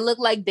 They look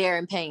like they're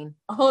in pain.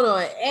 Hold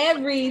on.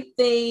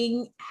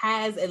 Everything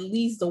has at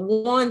least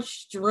one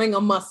string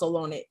of muscle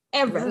on it.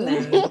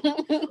 Everything.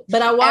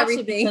 But I watch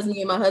it because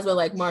me and my husband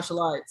like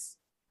martial arts.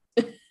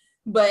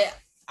 But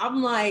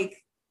I'm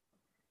like,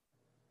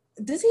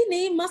 does he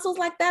need muscles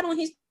like that on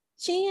his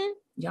chin?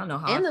 Y'all know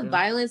how. And the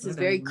violence is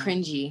very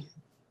cringy.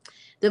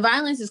 The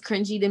violence is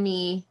cringy to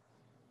me.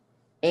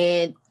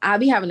 And I'll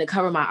be having to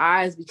cover my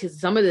eyes because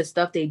some of the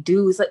stuff they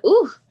do is like,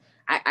 ooh,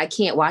 I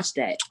can't watch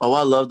that. Oh,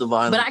 I love the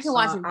violence. But I can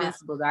watch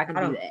Invincible. I can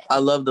do that. I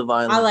love the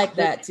violence. I like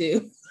that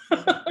too.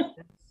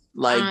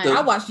 Like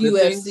I watch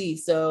UFC,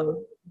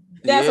 so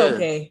that's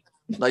okay.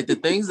 Like the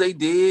things they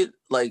did,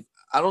 like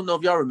I don't know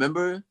if y'all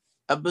remember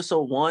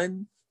episode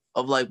 1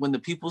 of like when the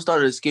people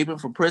started escaping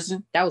from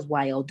prison. That was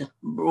wild.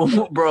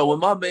 Bro, when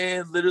my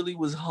man literally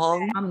was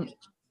hung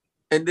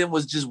and then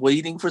was just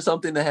waiting for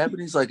something to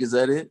happen, he's like, is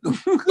that it?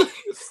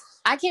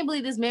 I can't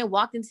believe this man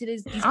walked into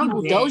these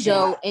people's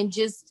dojo and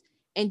just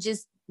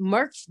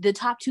murked the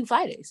top 2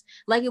 fighters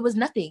like it was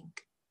nothing.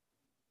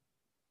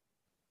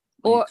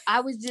 Or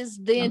I was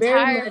just the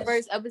entire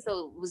first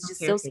episode was just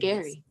so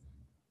scary.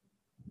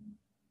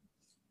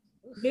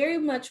 Very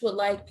much would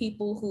like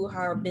people who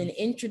have been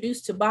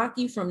introduced to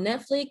Baki from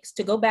Netflix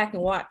to go back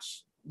and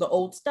watch the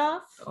old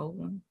stuff. Old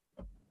one.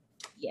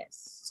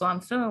 Yes. So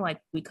I'm feeling like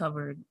we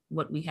covered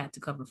what we had to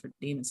cover for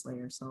Demon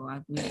Slayer. So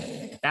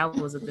that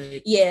was a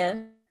good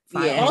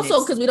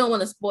Also, because we don't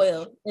want to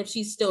spoil if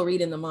she's still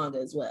reading the manga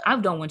as well. I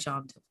don't want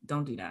y'all to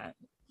don't do that.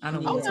 I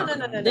don't want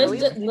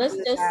to. Let's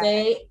just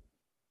say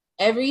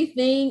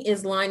everything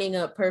is lining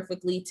up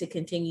perfectly to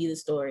continue the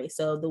story.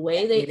 So the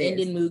way they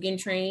ended Mugen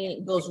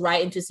Train goes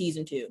right into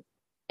season 2.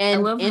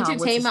 And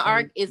entertainment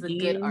arc is a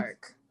good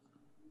arc.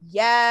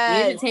 Yes.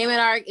 The entertainment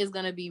arc is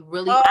gonna be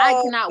really.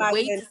 I cannot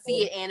wait to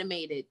see it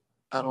animated.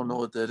 I don't know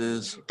what that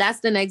is.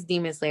 That's the next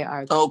Demon Slayer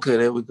arc. Okay,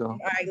 there we go. All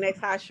right,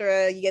 next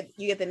Hashira,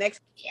 you get the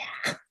next.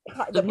 Yeah.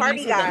 The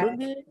party guy.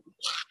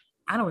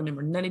 I don't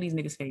remember none of these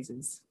niggas'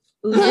 faces.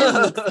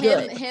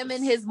 him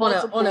and his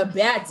on a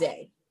bad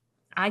day.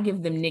 I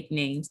give them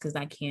nicknames because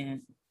I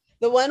can't.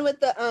 The one with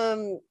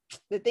the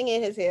thing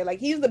in his hair, like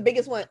he's the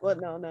biggest one. Well,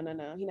 no,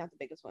 he's not the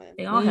biggest one.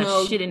 They all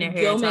have shit in their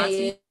hair.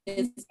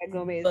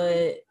 Gomez,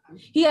 but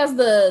he has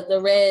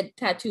the red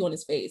tattoo on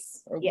his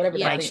face or whatever.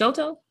 Like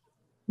Shoto?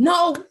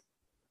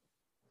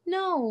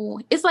 No,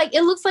 it's like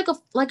it looks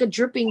like a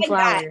dripping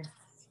flower. That.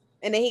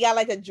 And then he got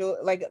like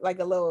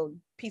a little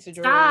piece of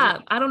jewelry.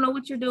 Stop! I don't know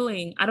what you're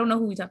doing. I don't know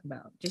who we talking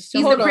about. Just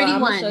he's the pretty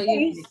one.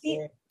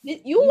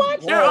 You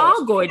watch? They're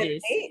all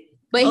gorgeous.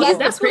 But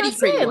that's pretty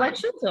one. Like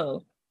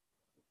Shoto.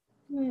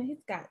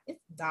 Yeah, it's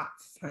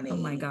dots, honey. Oh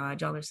my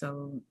god, y'all are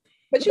so.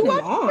 But you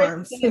watch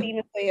arms.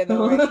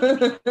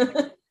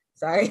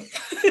 Sorry.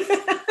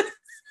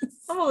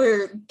 I'm over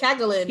here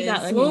cackling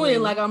and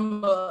swooning like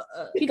I'm.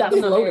 He got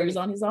floaters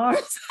on his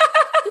arms.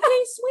 You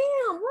can't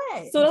swim.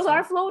 What? So those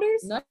are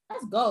floaters? No,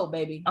 let's go,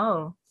 baby.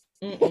 Oh,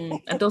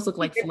 and those look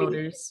like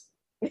floaters.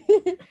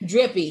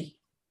 Drippy.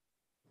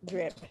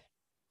 Drip.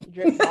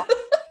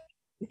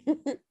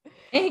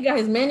 And he got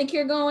his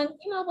manicure going.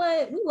 You know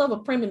what? We love a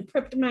prim and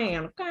prepped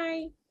man.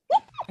 Okay.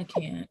 I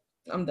can't.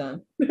 I'm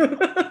done.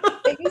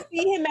 Biggest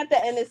see him at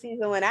the end of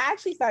season 1. I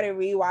actually started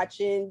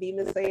rewatching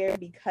Demon Slayer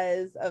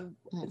because of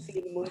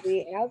seeing the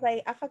movie, and I was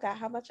like, I forgot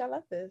how much I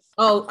love this.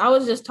 Oh, I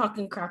was just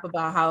talking crap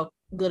about how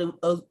good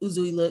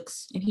Uzui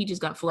looks, and he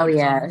just got floaters. Oh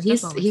yeah,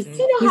 he's a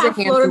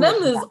handful.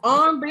 Them is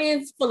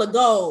armbands full of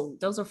gold.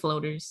 Those are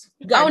floaters.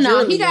 Oh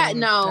no, he got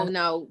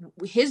no.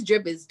 His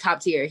drip is top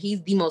tier.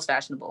 He's the most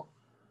fashionable.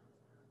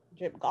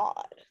 Drip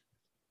God.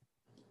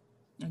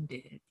 I'm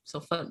dead. So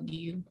fuck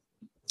you.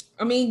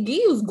 I mean,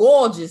 Giyu's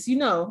gorgeous.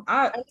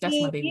 That's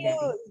my baby daddy.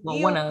 Well,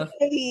 one of.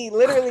 He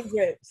literally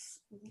drips.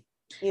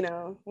 We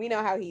know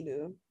how he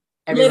do.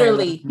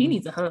 Literally, he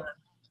needs a hug.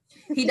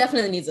 He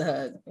definitely needs a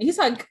hug. He's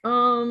like, people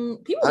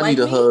I like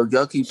need a me. hug.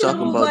 Y'all keep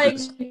talking about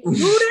this.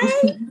 Do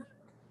they?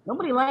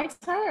 Nobody likes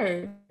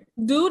her.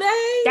 Do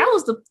they? That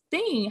was the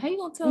thing. How you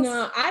gonna tell?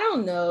 No, I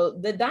don't know.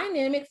 The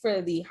dynamic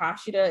for the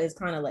Hashira is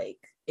kind of like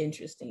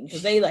interesting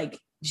because they like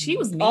she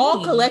was mean.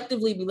 All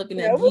collectively be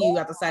looking at you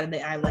at the side of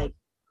the eye like.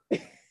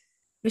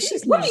 But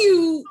she's what are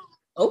you?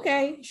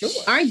 Okay, sure.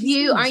 Aren't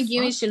you and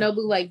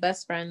Shinobu like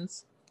best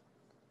friends?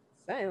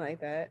 Something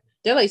like that.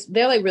 They're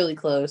like really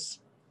close.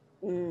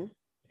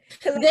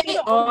 They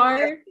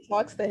are.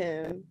 Talks to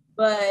him,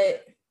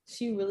 but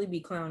she really be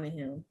clowning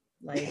him.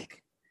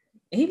 Like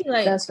he'd be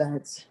like, "That's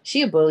facts."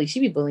 She a bully. She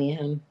be bullying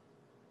him.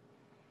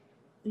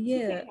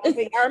 Yeah.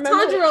 I remember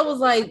Tanjiro was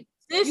like,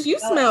 "Sis, you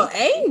smell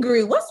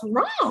angry. What's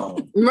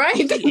wrong?" Right?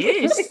 He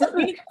is.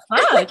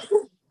 Fuck.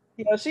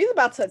 She's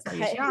about to cut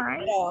his head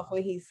off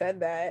when he said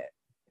that.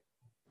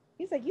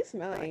 He's like, "You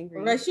smell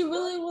angry." Right? She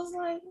really was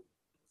like,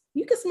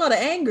 "You can smell the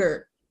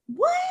anger."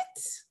 What?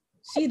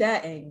 She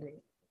that angry?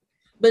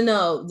 But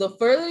no, the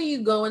further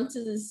you go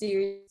into the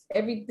series,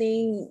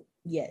 everything,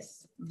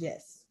 yes.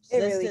 Let's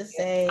really just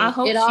say, I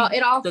hope it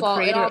all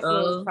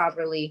flows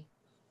properly.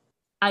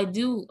 I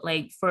do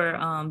like for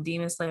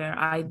Demon Slayer.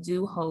 I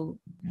do hope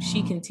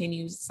she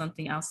continues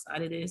something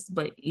outside of this.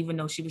 But even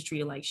though she was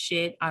treated like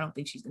shit, I don't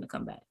think she's gonna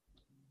come back.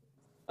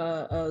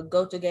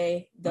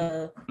 Gotoge,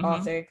 the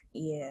author,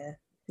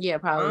 yeah,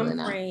 probably I'm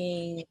not.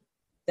 praying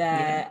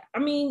that I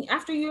mean,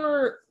 after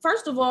you're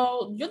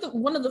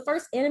one of the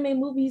first anime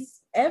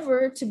movies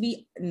ever to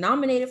be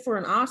nominated for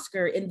an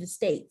Oscar in the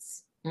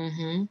States.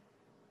 Mm-hmm.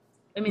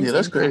 I mean,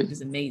 that's great.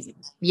 Is amazing.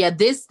 Yeah,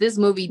 this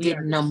movie did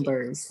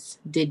numbers.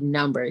 This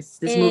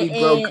movie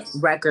broke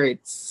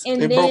records.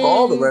 And it broke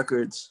all the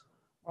records.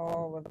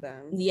 All of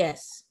them.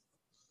 Yes.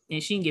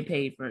 And she didn't get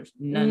paid for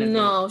none of it.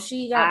 No,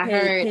 she got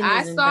paid.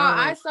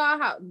 I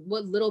saw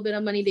what little bit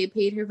of money they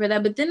paid her for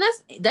that. But then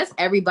that's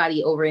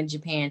everybody over in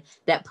Japan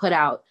that put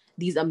out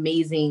these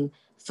amazing,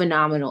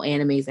 phenomenal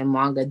animes and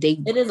manga. They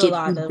get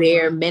the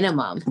bare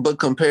minimum. But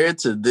compared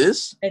to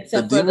this,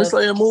 the Demon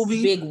Slayer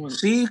movie, big one.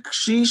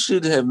 she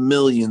should have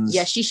millions.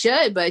 Yeah, she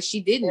should, but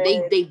she didn't.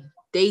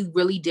 They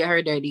really did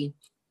her dirty.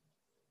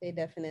 They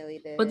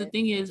definitely did. But the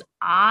thing is,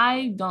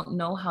 I don't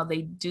know how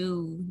they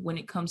do when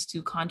it comes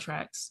to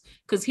contracts.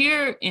 Because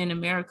here in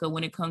America,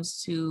 when it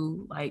comes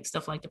to like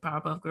stuff like the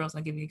Powerpuff Girls,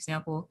 I'll give you an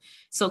example.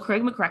 So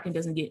Craig McCracken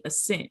doesn't get a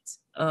cent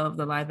of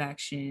the live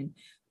action,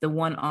 the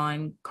one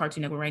on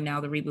Cartoon Network right now,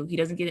 the reboot. He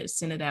doesn't get a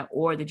cent of that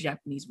or the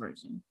Japanese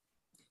version.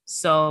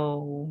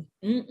 So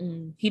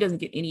he doesn't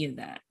get any of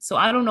that. So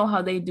I don't know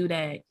how they do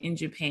that in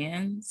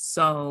Japan.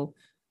 So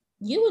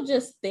you would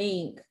just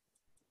think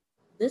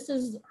this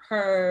is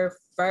her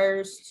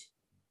first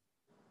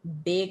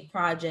big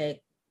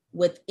project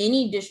with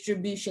any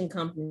distribution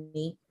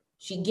company.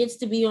 She gets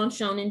to be on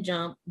Shonen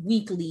Jump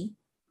weekly.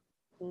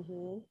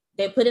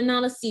 They're putting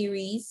out a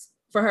series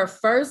for her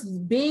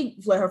first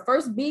big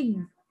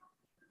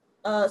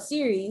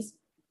series,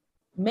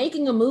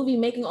 making a movie,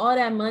 making all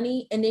that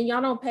money, and then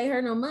y'all don't pay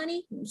her no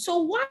money. So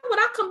why would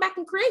I come back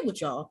and create with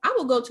y'all? I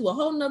will go to a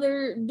whole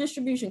nother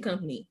distribution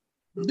company.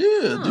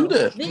 Yeah, do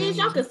that. Then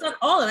y'all can suck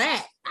all of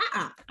that.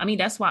 I mean,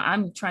 that's why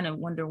I'm trying to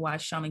wonder why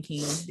Shaman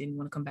King didn't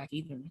want to come back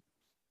either,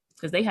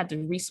 because they had to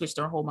re-switch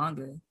their whole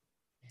manga.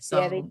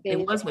 So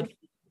it was with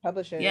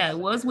publishers. Yeah, it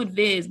was with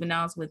Viz, but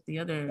now it's with the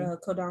other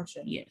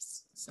Kodansha.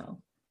 Yes. So.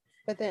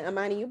 But then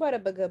Amani, you brought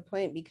up a good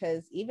point,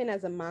 because even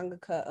as a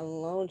mangaka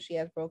alone, she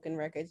has broken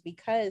records,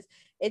 because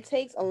it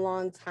takes a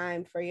long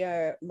time for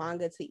your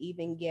manga to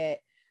even get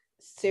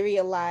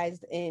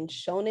serialized in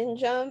Shonen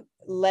Jump,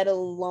 let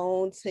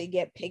alone to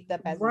get picked up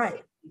as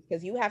right,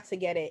 because you have to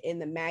get it in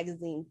the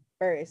magazine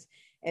first,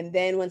 and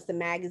then once the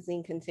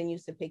magazine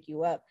continues to pick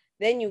you up,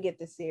 then you get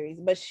the series.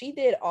 But she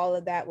did all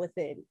of that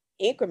within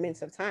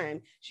increments of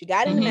time. She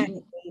got in the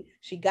magazine,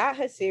 she got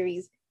her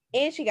series,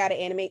 and she got an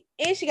anime,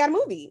 and she got a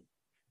movie.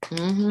 Back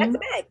to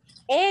back.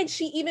 And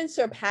she even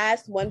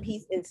surpassed One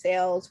Piece in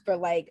sales for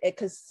like a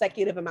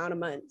consecutive amount of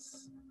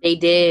months. They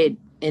did,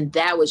 and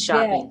that was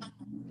shocking. Yeah.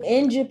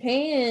 In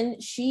Japan,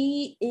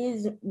 she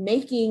is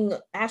making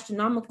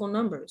astronomical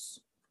numbers.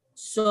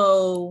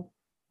 So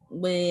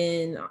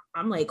when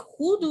I'm like,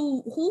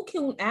 who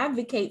can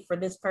advocate for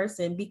this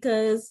person?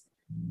 Because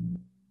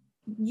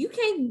you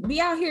can't be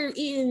out here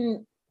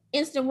eating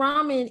instant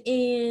ramen,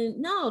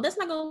 and no, that's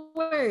not gonna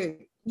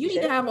work. You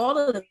need to have all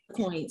of the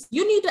points.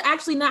 You need to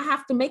actually not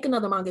have to make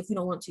another manga if you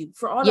don't want to.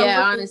 For all that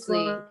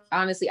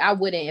honestly, I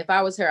wouldn't. If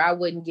I was her, I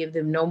wouldn't give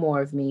them no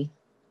more of me.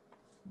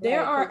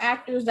 There are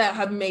actors that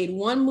have made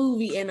one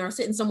movie and are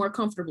sitting somewhere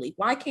comfortably.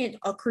 Why can't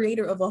a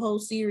creator of a whole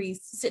series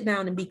sit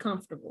down and be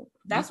comfortable?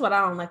 That's what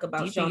I don't like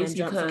about Shonen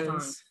Jump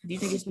sometimes. Do you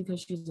think it's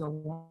because she's a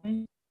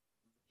woman?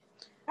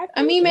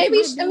 I mean,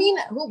 maybe. I mean,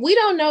 we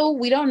don't know.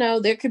 We don't know.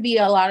 There could be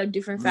a lot of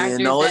different factors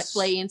that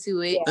play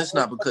into it. It's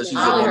not because she's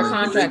a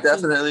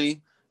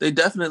woman. They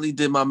definitely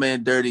did my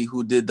man dirty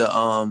who did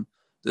the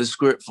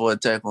script for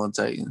Attack on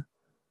Titan.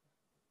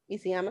 You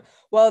see,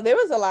 well, there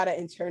was a lot of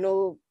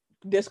internal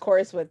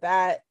discourse with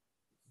that.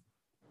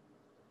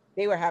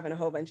 They were having a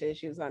whole bunch of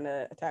issues on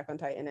the Attack on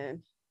Titan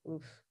end.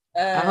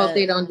 I hope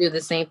they don't do the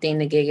same thing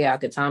to Gege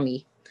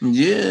Akutami.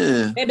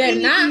 Yeah. They better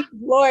not.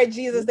 Lord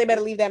Jesus, they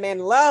better leave that man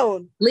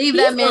alone. Leave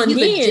that man. He's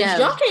a gem.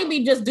 Y'all can't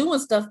be just doing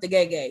stuff to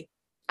Gege.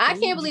 I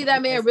can't believe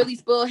that man really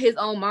spoiled his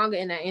own manga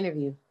in that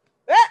interview.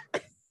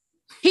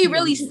 He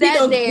really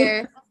sat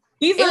there.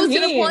 It was to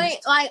the point,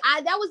 like,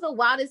 that was the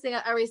wildest thing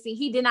I've ever seen.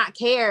 He did not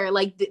care.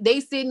 Like, they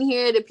sitting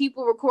here, the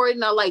people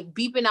recording are like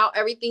beeping out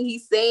everything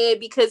he's saying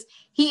because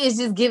he is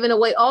just giving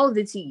away all of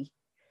the tea.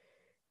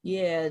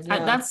 Yeah,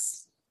 no.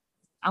 That's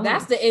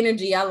the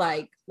energy I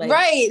like.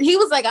 Right. He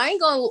was like, I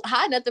ain't gonna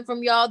hide nothing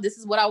from y'all. This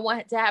is what I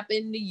want to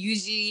happen to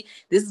Yuji.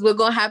 This is what's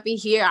gonna happen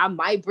here. I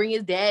might bring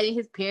his dad and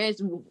his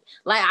parents.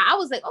 Like, I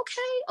was like,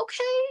 okay.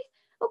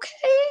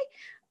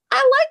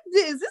 I like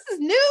this. This is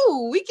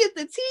new. We get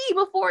the tea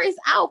before it's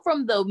out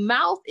from the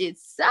mouth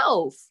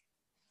itself.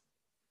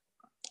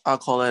 I'll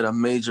call that a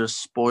major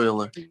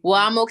spoiler. Well,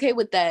 I'm okay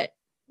with that.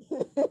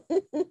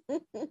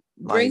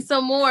 Bring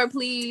some more,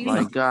 please.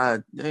 My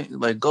God,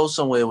 like, go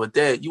somewhere with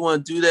that. You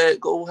want to do that?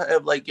 Go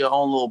have like your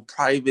own little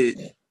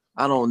private,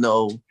 I don't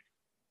know,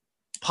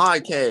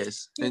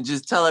 podcast and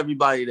just tell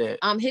everybody that.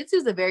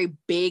 Hitsu's a very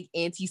big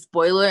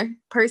anti-spoiler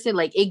person.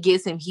 Like, it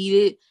gets him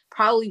heated.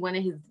 Probably one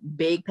of his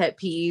big pet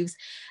peeves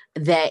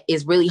that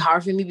is really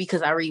hard for me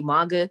because I read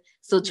manga.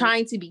 So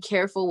trying to be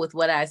careful with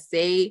what I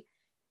say,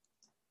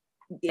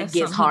 it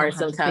gets hard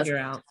sometimes.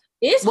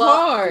 It's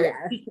hard.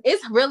 Yeah.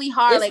 It's really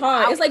hard. It's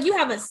hard. It's like you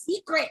have a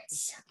secret.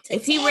 It's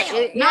like a secret.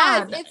 You know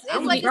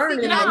what? Like,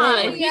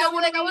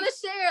 I want to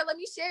share. Let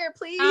me share,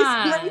 please.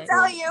 Let me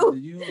tell you.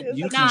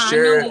 You can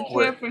share. I know you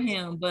care for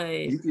him, but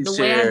the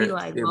way I'd be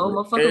like, "Oh,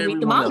 motherfucker,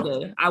 read the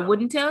manga." I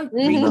wouldn't tell you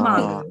read the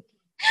manga.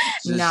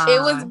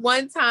 It was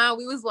one time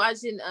we was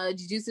watching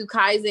Jujutsu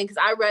Kaisen because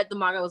I read the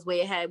manga, I was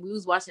way ahead. We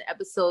was watching an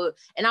episode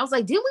and I was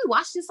like, didn't we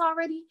watch this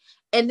already?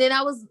 And then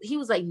he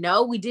was like,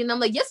 no, we didn't.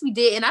 I'm like, yes, we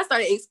did. And I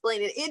started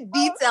explaining in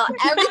detail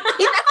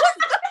everything.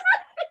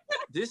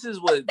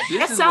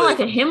 That sounds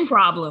like a him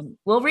problem.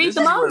 We'll read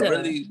the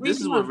manga.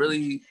 This is what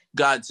really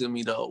got to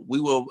me though.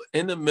 We were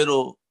in the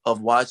middle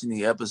of watching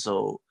the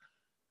episode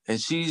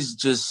and she's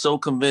just so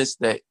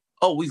convinced that,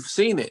 oh, we've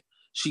seen it.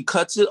 She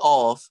cuts it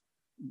off,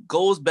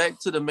 goes back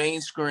to the main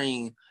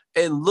screen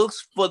and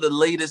looks for the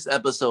latest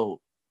episode.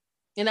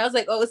 And I was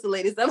like, oh, it's the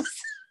latest episode.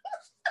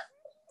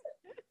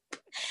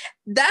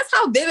 That's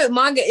how vivid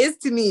manga is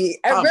to me.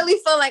 I really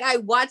felt like I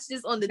watched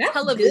this on the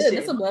television. Good.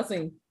 That's a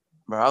blessing.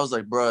 Bro, I was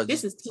like, bro,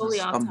 this is totally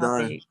off I'm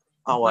topic. done.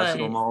 I'll watch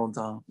it on my own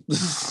time.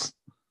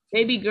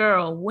 Baby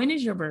girl, when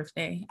is your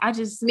birthday? I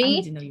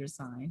need to know your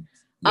sign.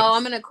 Yes. Oh,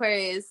 I'm an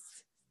Aquarius.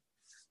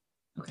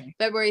 Okay.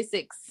 February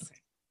 6th.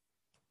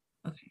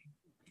 Okay.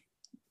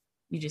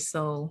 You just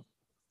so.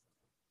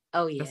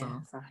 Oh yeah.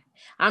 Sorry.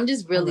 I'm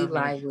just really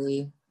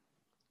lively.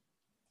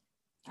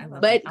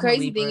 But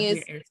crazy thing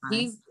is,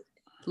 he's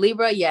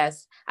Libra.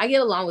 Yes, I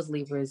get along with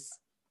Libras.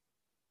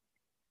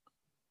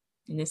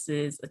 And this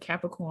is a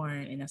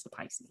Capricorn, and that's a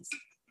Pisces.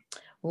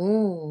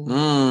 Ooh.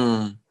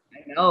 I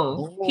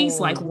know. Ooh. He's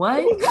like,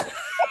 what?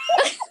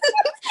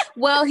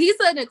 Well, he's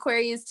an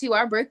Aquarius too.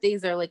 Our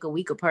birthdays are like a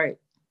week apart.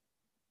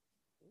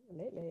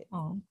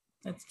 Oh,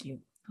 that's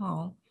cute.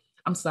 Oh,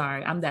 I'm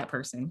sorry. I'm that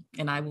person,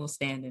 and I will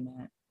stand in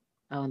that.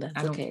 Oh, that's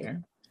I don't okay.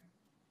 care.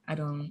 I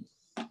don't.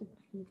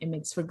 It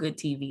makes for good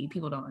TV.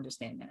 People don't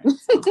understand that.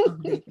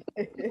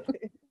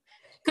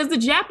 Because the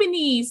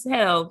Japanese,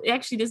 hell,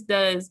 actually, this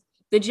does.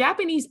 The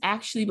Japanese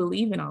actually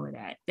believe in all of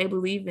that. They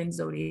believe in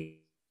zodiac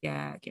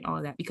and all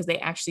of that because they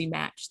actually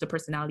match the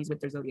personalities with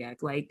their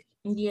zodiac. Like,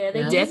 yeah,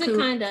 they use it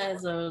kind of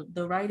as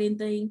the writing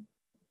thing.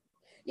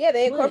 Yeah,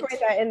 they incorporate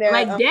that in their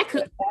like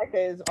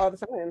characters all the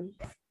time.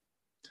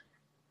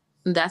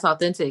 That's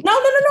authentic. No.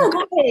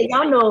 Go ahead.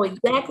 Y'all know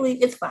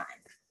exactly. It's fine.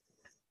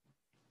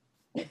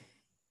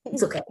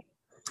 It's okay.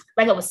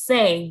 Like I was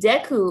saying,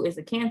 Deku is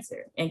a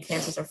Cancer, and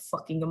Cancers are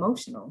fucking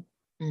emotional.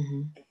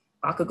 Mm-hmm.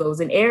 Bakugo's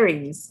in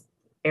Aries.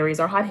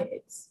 Aries are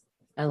hotheads.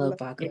 I love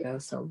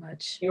Bakugo so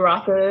much.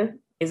 Uraka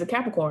is a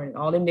Capricorn.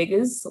 All them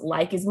niggas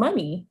like his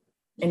money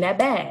in that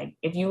bag.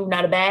 If you're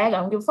not a bag, I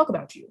don't give a fuck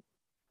about you.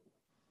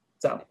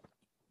 So,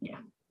 yeah.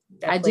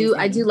 I do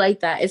like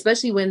that,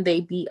 especially when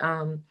they be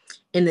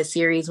in the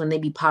series when they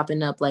be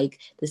popping up, like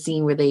the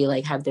scene where they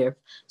like have their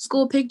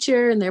school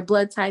picture and their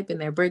blood type and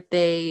their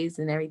birthdays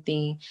and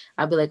everything.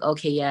 I'll be like,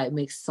 okay, yeah, it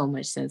makes so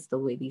much sense the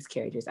way these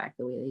characters act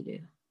the way they do.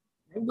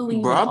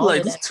 Bro, I'm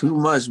like, it's too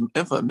much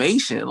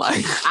information.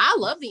 Like, I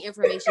love the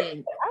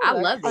information. I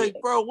love it. Like,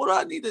 bro, what do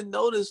I need to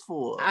know this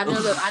for? I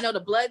know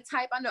the blood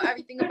type. I know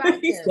everything about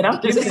them.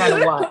 I'm just trying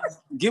to watch.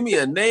 Give me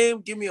a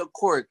name. Give me a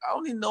quirk. I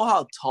don't even know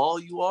how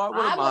tall you are. What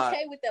I'm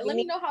okay with that. Let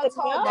me know how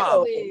tall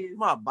that is.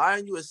 Am I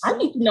buying you a suit? I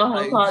need to know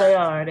how tall they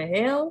are. The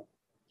hell?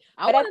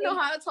 I want to know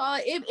how tall.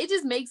 It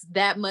just makes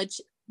that much.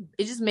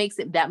 It just makes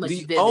it that much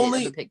vivid of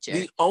a picture.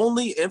 The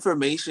only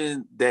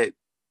information that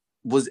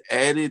was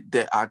added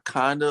that I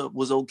kind of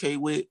was okay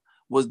with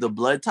was the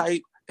blood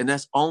type, and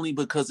that's only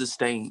because of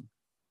stain.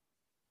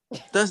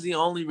 That's the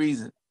only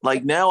reason.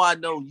 Like, now I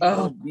know you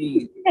will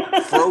be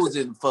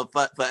frozen for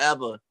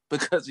forever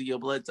because of your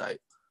blood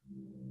type.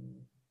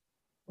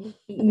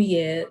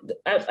 Yeah,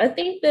 I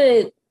think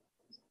that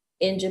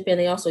in Japan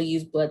they also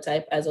use blood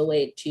type as a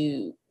way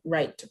to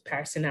write to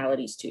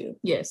personalities too.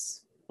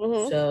 Yes.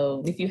 Mm-hmm.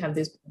 So if you have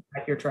this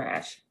type, you're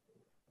trash.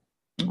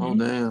 Mm-hmm. Oh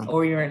damn!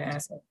 Or you're an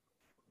asshole.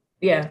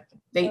 Yeah,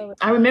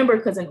 I remember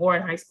because in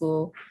Oran High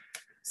School,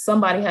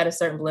 somebody had a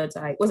certain blood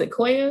type. Was it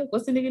Koya?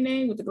 What's the nigga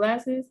name with the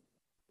glasses?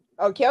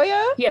 Oh,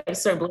 Koya? He had a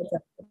certain blood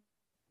type.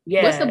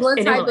 Yeah. What's the blood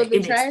type of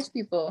the trash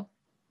people?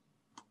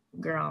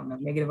 Girl, I don't know.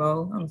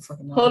 -O. I don't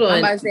fucking know. Hold on. I'm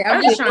about to say,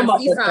 I'm just trying to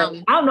see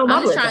something. I don't know.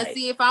 I'm just trying to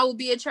see if I would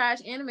be a trash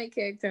anime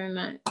character or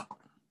not.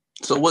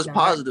 So what's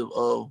positive?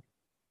 Oh,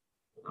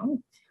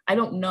 I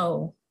don't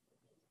know.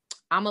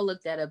 I'm gonna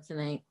look that up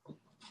tonight.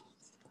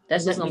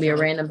 That's just gonna be a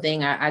random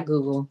thing I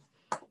Google.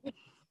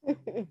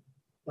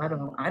 I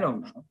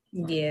don't know.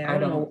 Yeah, I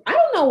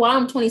don't know why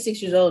I'm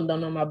 26 years old and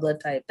don't know my blood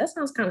type. That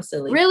sounds kind of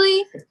silly.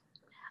 Really?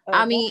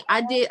 I mean,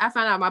 I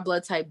found out my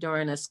blood type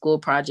during a school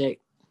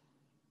project.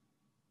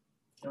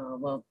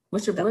 Well,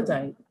 what's your blood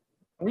type?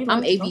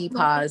 I'm AV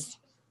pos.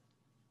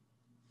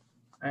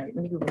 All right,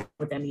 let me Google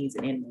what that means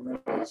in anime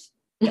language.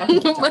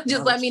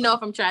 Just let me know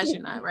if I'm trash or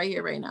not right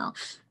here, right now.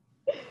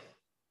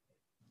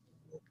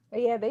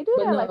 But yeah, they do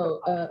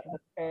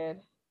have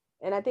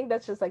and I think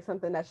that's just like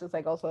something that's just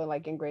like also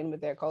like ingrained with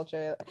their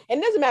culture.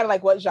 And it doesn't matter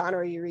like what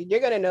genre you read, you're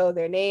gonna know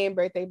their name,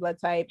 birthday, blood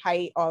type,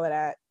 height, all of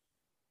that.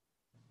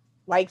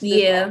 Like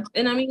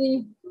and I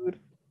mean,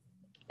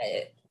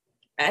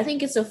 I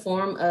think it's a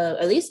form of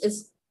at least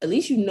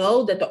you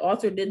know that the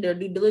author did their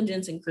due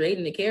diligence in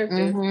creating the character.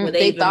 Mm-hmm. Where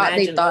they thought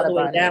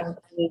about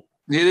it.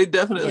 Yeah, they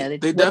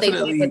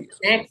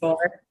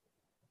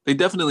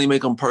definitely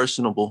make them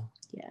personable.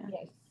 Yeah.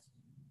 Yes.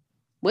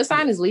 What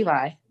sign is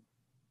Levi?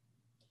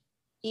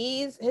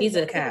 He's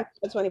a Cap.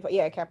 24.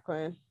 Yeah,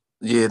 Capricorn.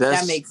 Yeah,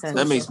 that makes sense.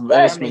 That makes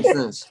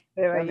sense.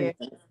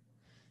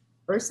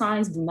 Earth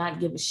signs do not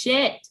give a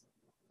shit.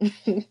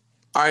 All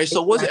right,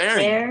 so what's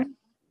Aaron?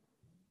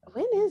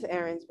 When is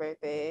Aaron's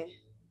birthday?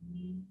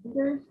 In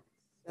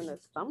the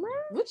summer?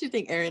 What you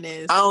think Aaron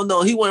is? I don't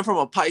know. He went from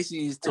a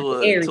Pisces to a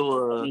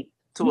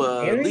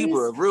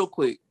Libra real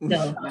quick.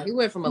 No, he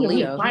went from a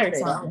Leo.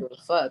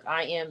 Fuck,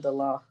 I am the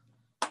law.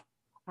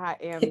 I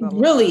am the law.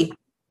 Really?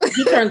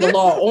 He turned the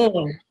law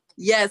on.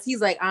 Yes, he's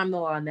like, I'm the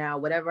law now.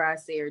 Whatever I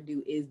say or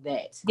do is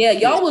that. Yeah,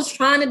 y'all was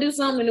trying to do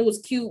something and it was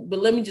cute, but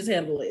let me just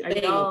handle it.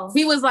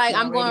 He was like,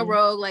 I'm going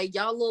rogue. Like,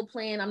 y'all little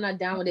plan, I'm not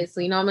down with it.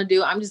 So you know what I'm gonna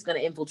do? I'm just gonna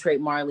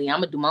infiltrate Marley. I'm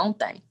gonna do my own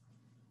thing.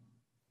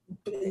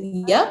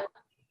 Yep.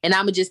 And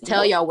I'm gonna just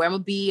tell y'all where I'm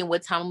gonna be and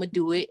what time I'm gonna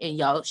do it, and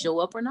y'all show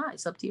up or not.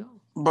 It's up to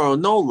y'all. Bro,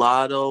 no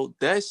lie though.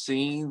 That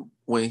scene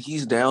when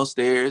he's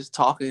downstairs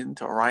talking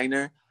to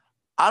Reiner,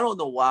 I don't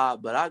know why,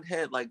 but I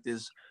had like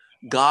this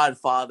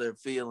Godfather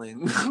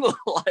feeling.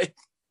 Like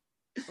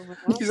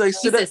he's like,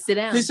 sit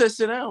down. He said,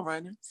 sit down,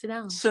 Reiner. Sit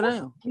down. Sit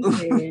down.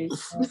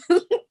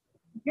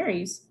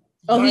 Aries.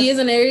 Oh, he is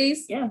an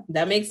Aries? Yeah.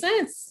 That makes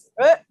sense.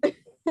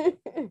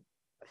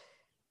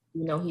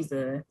 You know, he's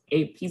a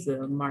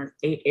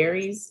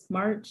Aries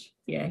March.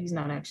 Yeah, he's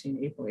not actually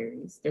an April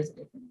Aries. There's a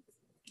difference.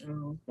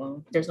 Oh,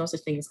 well, there's no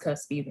such thing as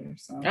cusp either.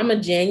 So I'm a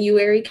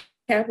January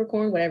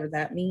Capricorn, whatever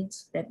that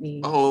means. That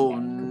means. Oh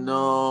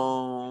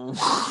no.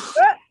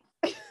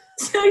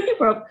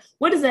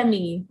 What does that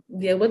mean?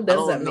 Yeah, what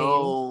does that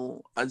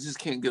mean? I just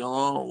can't get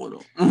along with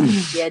him.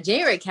 Yeah,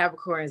 January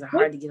Capricorns are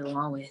hard to get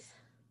along with.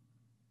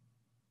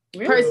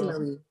 Really?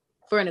 Personally,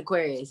 for an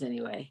Aquarius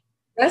anyway.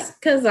 That's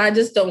because I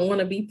just don't want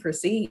to be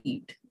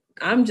perceived.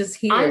 I'm just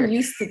here. I'm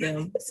used to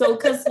them. So,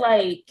 because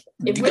like,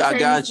 I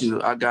got you.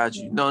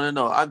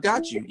 No. I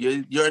got you.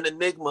 You're an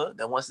enigma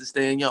that wants to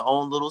stay in your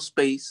own little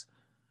space.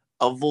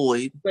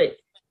 Avoid.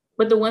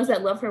 But the ones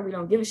that love her, we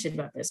don't give a shit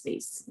about that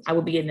space. I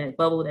will be in that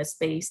bubble, that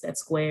space, that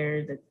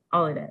square,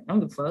 all of that. I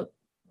don't give a fuck.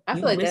 I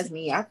feel like that's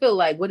me. I feel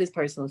like, what is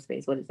personal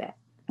space? What is that?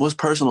 What's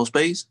personal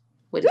space?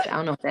 What is that? I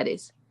don't know what that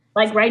is.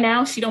 Like right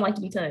now, she don't like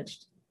to be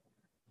touched.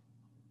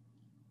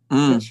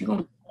 She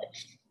gonna be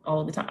touched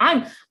all the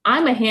time.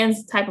 I'm a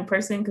hands type of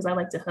person because I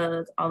like to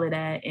hug, all of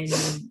that, and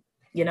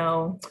you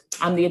know,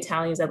 I'm the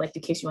Italians that like to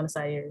kiss you on the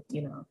side.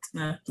 You know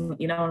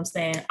what I'm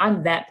saying?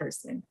 I'm that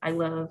person. I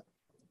love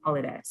all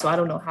of that. So I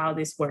don't know how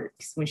this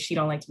works when she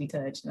don't like to be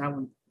touched,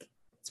 and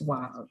it's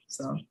wild.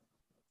 So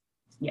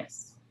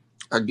yes,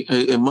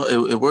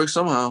 it works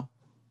somehow.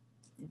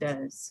 It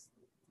does.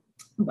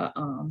 But I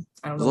don't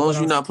know. As long as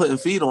you're not putting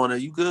feet on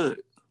it, you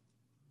good.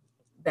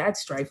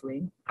 That's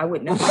trifling. I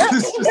would never. I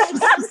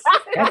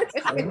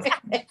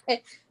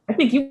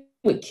think you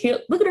would kill.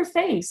 Look at her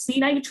face. See,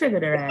 now you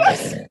triggered her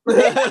ass.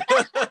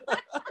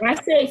 I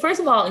say,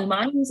 first of all,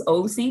 Imani's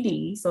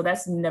OCD, so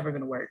that's never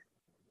gonna work.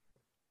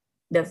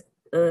 That's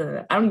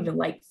I don't even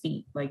like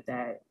feet like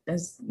that.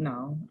 That's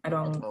no, I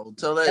don't. Oh,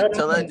 tell that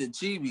to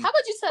Chibi. How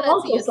about you tell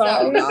that to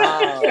yourself?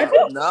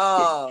 No.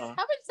 How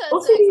about you tell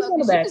that to yourself?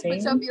 You just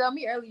put your feet on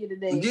me earlier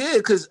today. Yeah,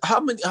 because how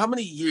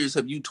many years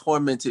have you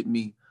tormented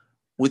me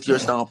with your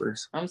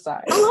stompers? I'm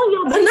sorry. I love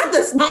y'all, but not the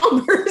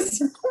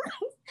stompers.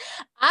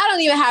 I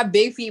don't even have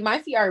big feet. My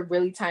feet are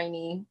really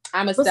tiny.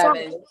 I'm a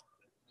 7.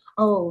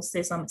 Oh,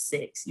 sis, I'm a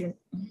 6.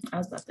 I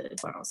was about to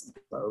borrow some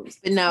clothes.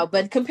 But no,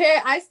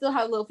 I still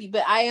have little feet,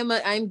 but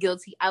I'm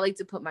guilty. I like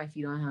to put my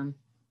feet on him.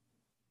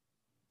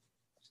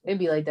 It'd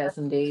be like that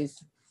some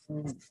days.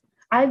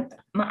 I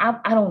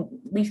don't,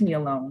 leave me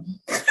alone.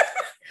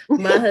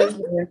 My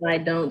husband and I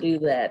don't do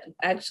that.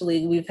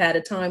 Actually, we've had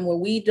a time where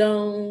we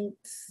don't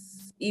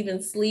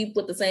even sleep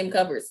with the same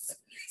covers.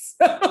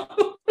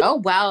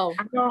 Oh wow.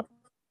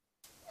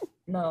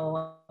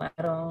 No, I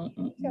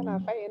don't. You're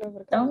not fighting over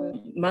the covers.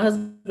 My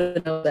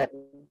husband knows that.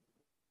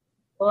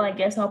 Well, I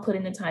guess I'll put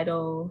in the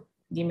title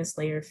Demon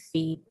Slayer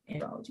feet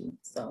anthology.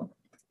 So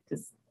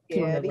just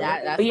Yeah,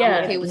 that's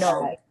yeah, okay with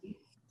no.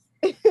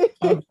 Okay.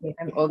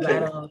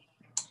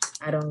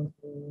 I don't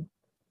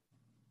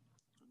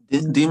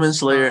Demon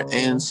Slayer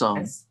and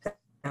some.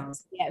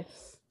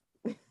 Yes.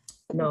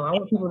 No, I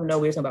want people to know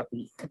we're talking about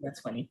feet because that's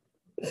funny.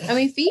 I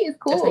mean, feet is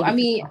cool. I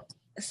mean,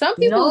 some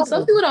people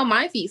don't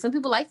mind feet. Some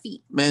people like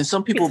feet. Man,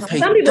 some people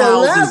pay people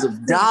thousands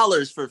of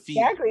dollars for feet.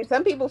 Exactly.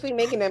 Some people feet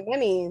making their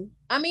money.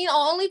 I mean,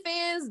 on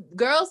OnlyFans,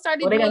 girls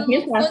started they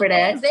doing got foot for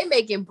that. They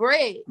making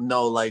bread.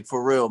 No, like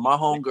for real. My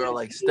homegirl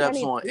like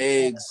steps on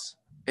eggs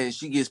and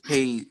she gets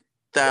paid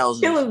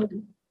thousands.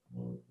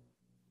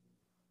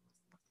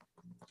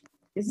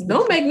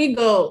 Don't make me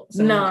go.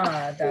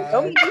 Nah,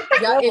 dog.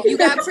 If you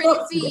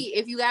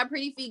got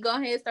pretty feet, go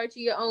ahead and start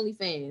your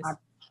OnlyFans.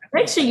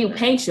 Make sure you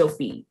paint your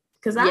feet.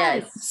 Because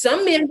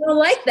some men don't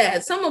like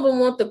that. Some of them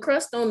want the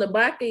crust on the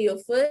back of your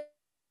foot.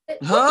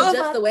 Huh?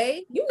 Just the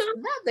way, not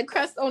the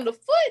crust on the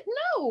foot.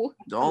 No.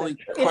 The only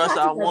crust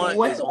I want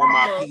is on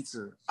my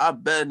pizza. I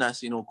better not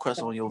see no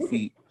crust on your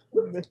feet.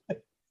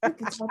 I'm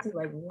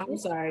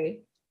sorry.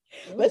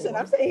 Listen,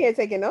 I'm sitting here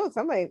taking notes.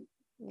 I'm like,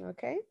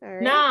 okay, all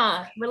right.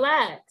 Nah,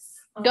 relax.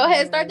 Go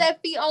ahead, start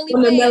that feet only.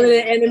 From the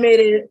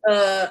MelaninAnimated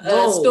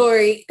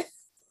story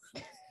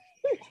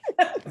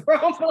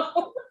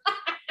promo.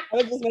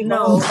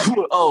 No.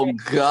 Oh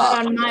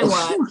God. Not on my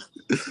watch.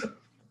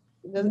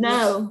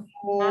 No.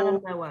 Not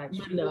on my watch.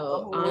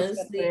 No,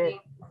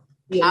 honestly.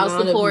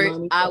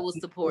 I will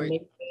support.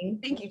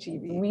 Thank you,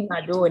 Chibi. We're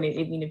not doing it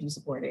even if you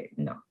support it.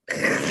 No.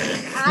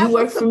 You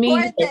work for me.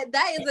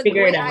 That is a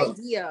great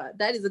idea.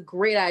 That is a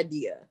great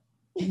idea.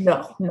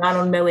 No, not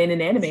on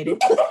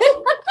MelaninAnimated.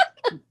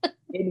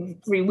 Maybe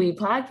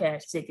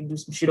ThreeWeebsandAPodcast. They can do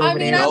some shit over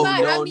there. No.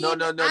 We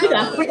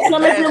got Chris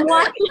Summers and them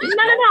watching. No,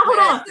 hold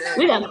on.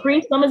 We got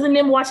Chris Summers and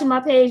them watching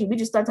my page. We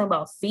just start talking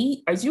about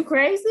feet. Are you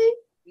crazy?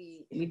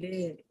 We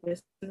did.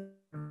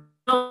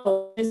 No,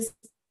 all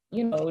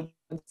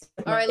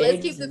right,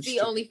 let's keep the feet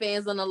only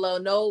fans on the low.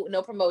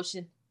 No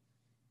promotion.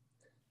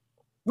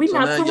 We're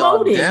not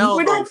promoting.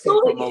 We're not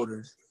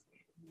promoters.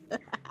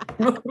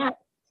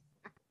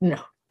 No.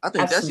 I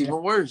think that's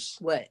even worse.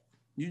 What?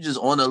 You just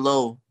on the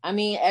low. I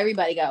mean,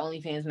 everybody got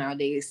OnlyFans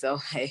nowadays, so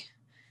hey.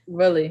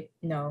 Really?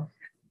 No.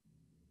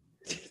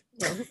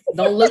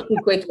 Don't look too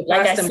quick.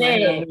 Like I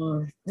said,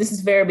 this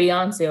is very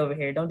Beyonce over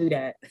here. Don't do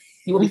that.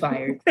 You will be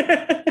fired.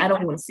 I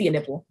don't want to see a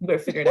nipple. You better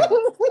figure it out.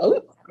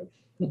 Oh.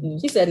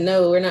 She said,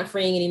 no, we're not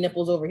freeing any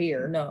nipples over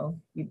here. No.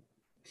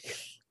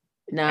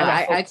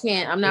 I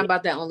can't. I'm not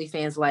about that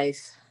OnlyFans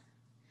life.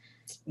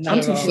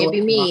 I'm too sure.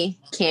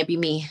 Can't be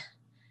me.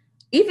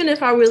 Even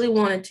if I really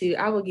wanted to,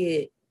 I would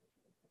get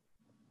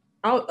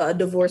a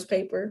divorce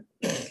paper.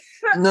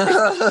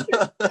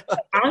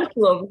 I'm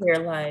still over here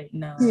like,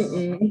 no.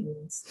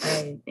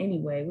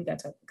 Anyway, we got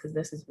to talk because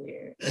this is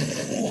weird.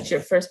 It's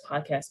your first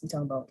podcast. We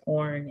talking about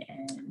porn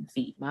and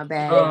feet. My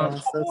bad. I'm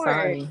so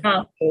sorry.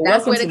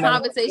 That's where the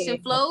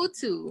conversation flowed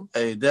to.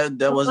 Hey,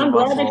 that wasn't I'm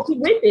my glad fault. that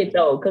you with it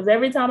though, because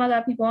every time I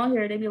got people on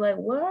here, they be like,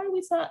 "What are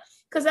we talking?"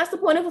 Because that's the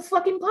point of a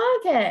fucking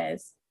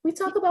podcast. We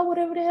talk about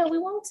whatever the hell we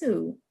want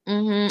to.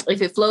 Mm-hmm.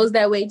 If it flows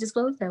that way, it just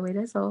flows that way.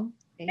 That's all.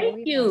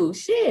 Thank you.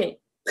 Shit.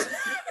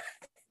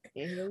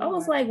 I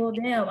was like, well,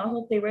 damn, I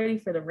hope they're ready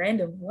for the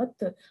random.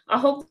 I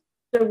hope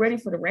they're ready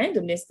for the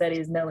randomness that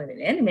is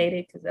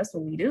MelaninAnimated, because that's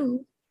what we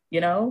do, you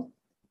know?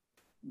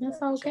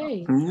 That's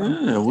okay.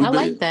 Yeah, I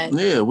like that.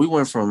 Yeah, we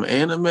went from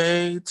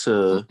anime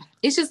to...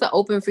 It's just an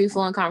open,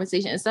 free-flowing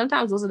conversation. And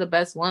sometimes those are the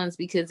best ones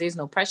because there's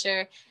no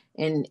pressure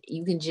and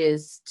you can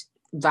just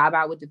vibe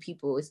out with the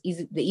people. It's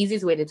easy. The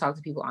easiest way to talk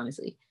to people,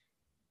 honestly.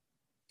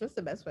 That's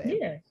the best way.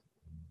 Yeah.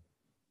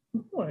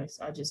 Of course.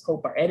 I just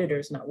hope our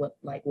editor's not what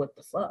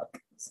the fuck.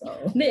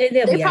 So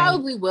they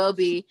probably will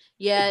be.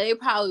 Yeah, they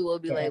probably will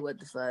be like, what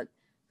the fuck?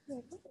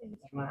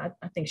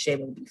 I think Shayla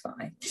will be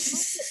fine.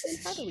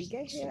 How do we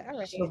get here? All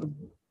right.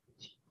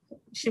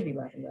 She'll be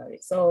laughing about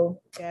it.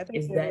 So Yeah,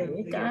 is that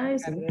it,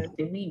 guys?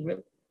 Did we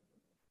really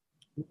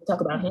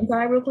talk about Mm-hmm.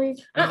 hentai real quick?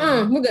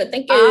 We're good.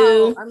 Thank you.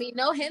 Oh, I mean,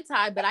 no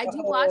hentai, but I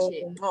do watch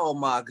it. Oh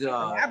my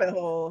god. Rabbit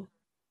hole.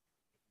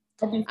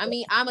 I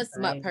mean, I'm a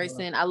smut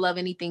person. I love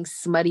anything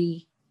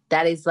smutty.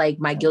 That is like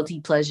my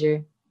guilty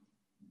pleasure.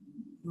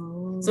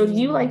 So do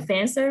you like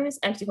fan service?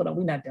 Actually, hold on,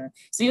 we're not done.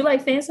 So you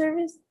like fan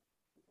service?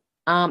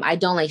 I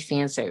don't like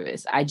fan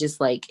service. I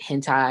just like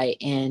hentai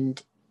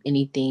and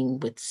anything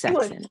with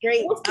sex in it.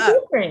 Straight What's the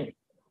up. difference?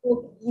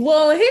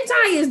 Well,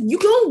 hentai is you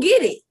gonna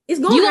get it. It's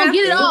gonna You happen. gonna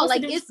get it all.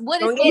 Like it's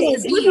what it's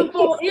supposed to be. You can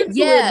fall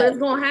into it, but it's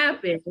gonna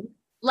happen.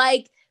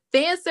 Like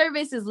fan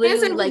service is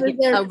literally like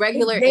a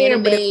regular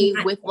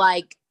anime with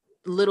like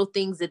little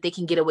things that they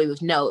can get away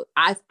with. No,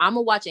 I'm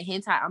gonna watch a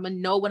hentai. I'm gonna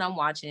know what I'm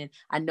watching.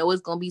 I know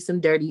it's gonna be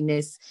some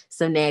dirtiness,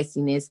 some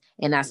nastiness,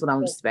 and that's what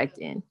I'm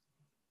expecting.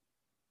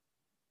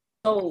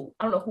 So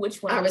I don't know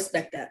which one. I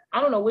respect that. I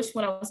don't know which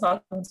one I was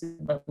talking to,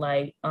 but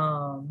like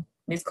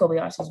Miss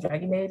Kobayashi's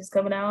Dragon Maid is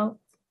coming out,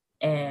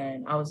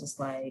 and I was just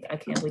like, I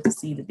can't wait to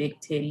see the big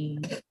titty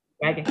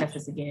dragon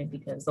heifers again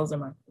because those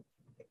are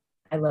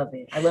I love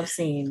it. I love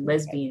seeing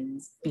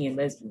lesbians being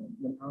lesbian,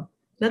 you know.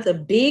 Not the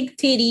big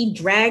titty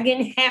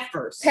dragon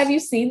heifers. Have you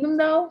seen them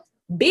though?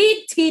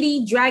 Big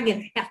titty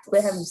dragon heifers.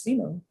 But have you seen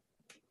them?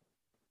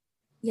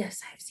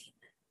 Yes, I've seen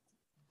them.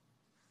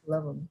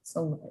 Love them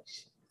so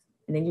much.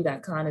 And then you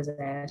got Connor's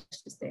ass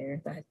just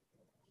there.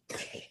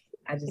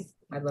 I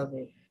love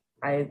it.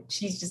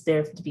 She's just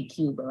there to be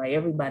cute, but like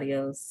everybody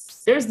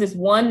else, there's this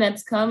one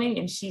that's coming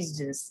and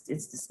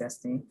it's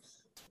disgusting.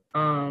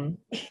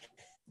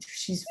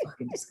 She's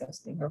fucking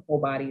disgusting. Her whole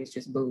body is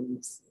just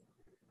boobs.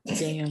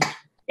 Damn.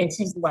 And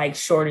she's like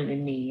shorter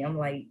than me. I'm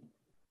like,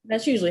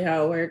 that's usually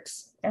how it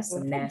works. That's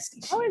some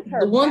nasty shit.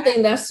 The one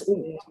thing that's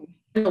why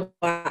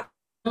I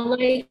don't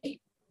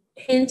like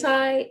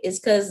hentai is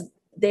because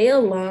they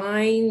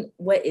align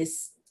what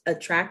is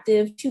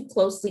attractive too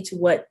closely to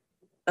what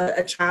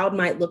a child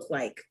might look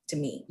like to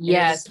me.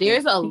 Yes,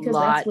 there's a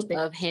lot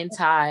of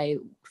hentai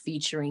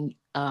featuring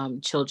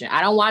children.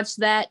 I don't watch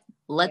that.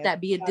 Let that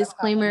be a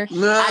disclaimer.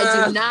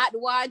 I do not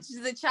watch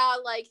the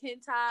childlike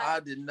hentai. I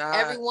did not.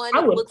 Everyone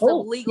looks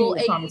of legal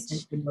age.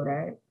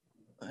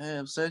 I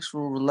have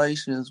sexual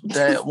relations with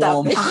that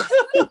woman.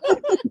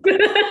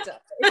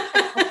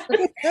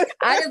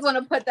 I just want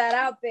to put that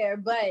out there,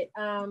 but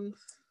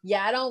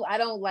yeah, I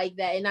don't like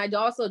that, and I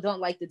also don't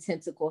like the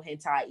tentacle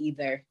hentai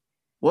either.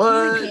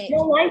 What? You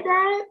don't like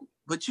that?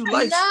 But you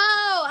like? No,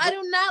 I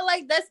do not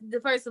like. That's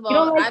the first of all. You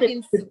don't like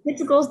the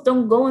tentacles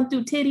don't going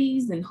through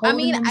titties and. I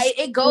mean,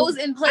 it goes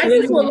in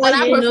places, but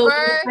I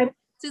prefer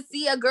to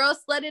see a girl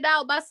slutted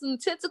out by some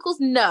tentacles.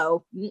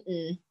 No.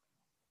 Mm-mm.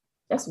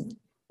 That's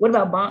what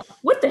about Bond?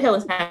 What the hell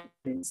is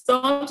happening?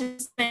 So I'm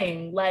just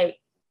saying, like.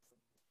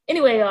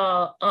 Anyway,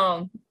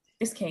 y'all.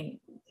 This can't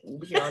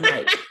be here all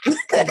night.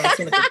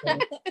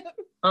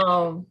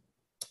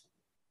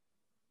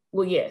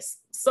 Well, yes.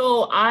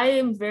 So I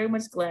am very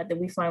much glad that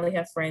we finally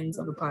have friends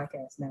on the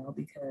podcast now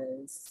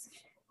because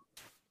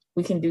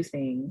we can do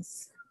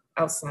things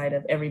outside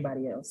of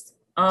everybody else.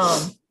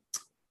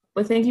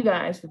 But thank you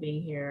guys for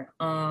being here.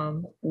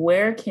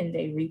 Where can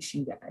they reach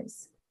you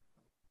guys?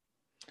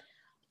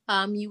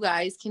 You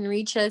guys can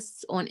reach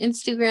us on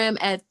Instagram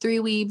at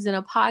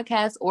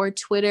ThreeWeebsandAPodcast or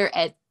Twitter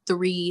at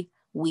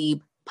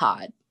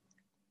ThreeWeebPod.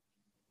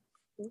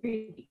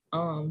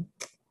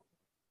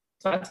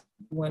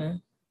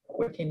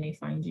 Where can they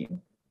find you?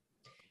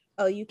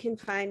 Oh, you can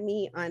find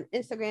me on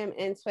Instagram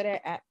and Twitter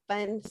at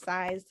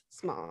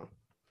FunSizeSmall.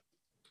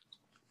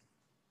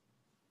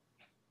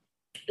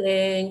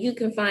 And you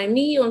can find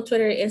me on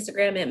Twitter and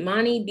Instagram at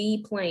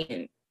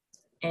MoneyBPlan.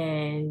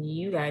 And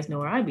you guys know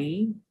where I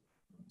be.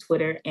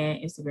 Twitter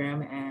and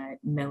Instagram at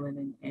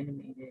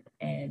MelaninAnimated.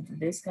 And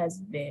this has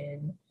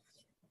been,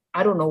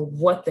 I don't know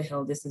what the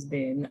hell this has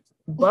been,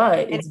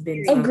 but it's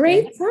been a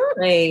great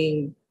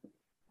time.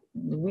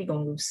 We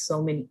gonna lose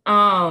so many.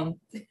 That's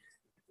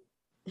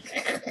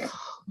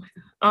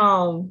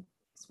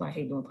why I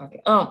hate doing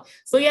podcast.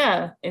 So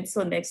yeah,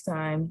 until next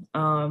time,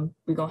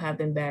 we're gonna have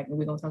them back and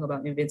we're gonna talk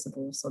about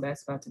Invincible. So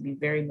that's about to be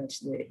very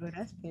much lit.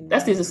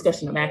 That's the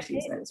discussion I'm actually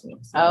excited for.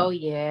 So. Oh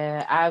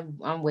yeah,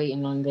 I'm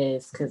waiting on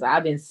this because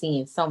I've been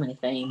seeing so many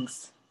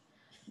things.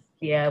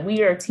 Yeah,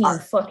 we are team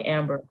fuck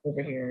Amber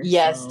over here.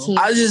 Yes, so. team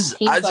I just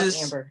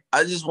Amber.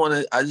 I just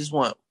want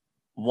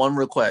one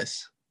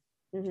request.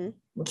 Mm-hmm.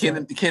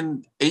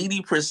 Can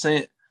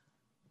 80%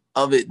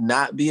 of it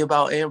not be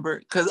about Amber?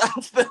 Because I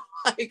feel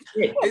like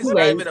it's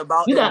not even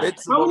about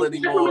Invincible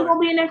anymore. We're gonna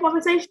be in that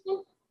conversation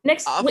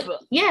next.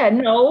 Yeah,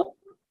 no,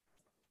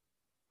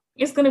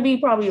 it's gonna be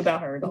probably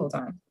about her the whole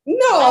time. No,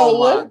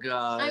 oh my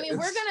god! I mean,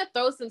 we're gonna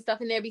throw some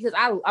stuff in there because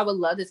I would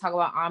love to talk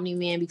about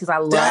Omni-Man because I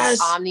love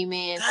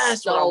Omni-Man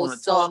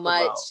so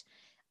much.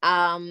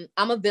 I'm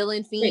a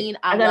villain fiend.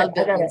 I love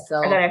villains.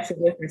 I gotta ask you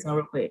this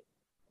real quick.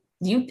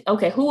 Who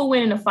will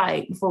win in a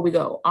fight before we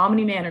go?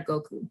 Omni-Man or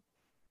Goku?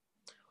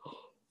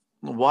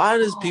 Why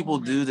does people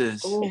do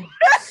this?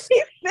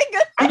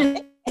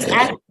 I'm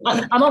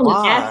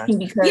only asking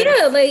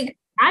because like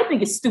I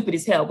think it's stupid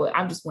as hell, but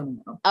I'm just want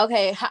to know.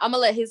 Okay, I'm gonna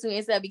let Hisu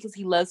answer that because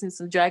he loves him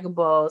some Dragon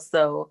Ball.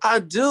 So I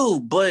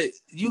do, but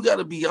you got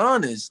to be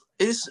honest.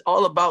 It's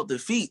all about the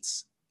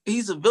feats.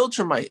 He's a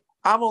Viltrumite.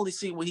 I've only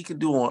seen what he can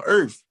do on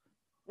Earth.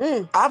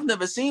 I've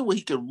never seen what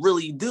he could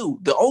really do.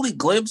 The only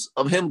glimpse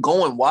of him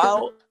going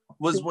wild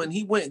was when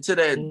he went to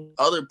that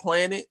other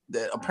planet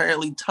that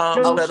apparently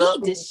Tom set up.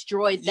 He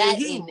destroyed that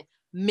in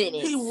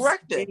minutes. He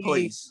wrecked that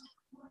place.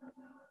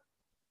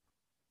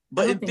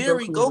 But in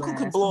theory, Goku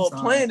can blow up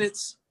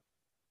planets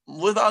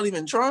without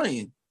even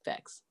trying.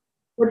 Facts.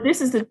 But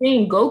this is the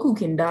thing: Goku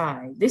can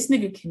die. This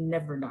nigga can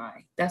never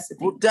die. That's the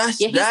thing. Well,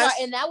 that's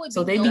and that would be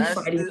so they be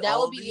fighting. That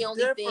would be the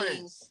only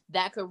thing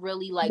that could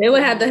really like. They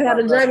would have to have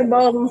the Dragon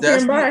Balls on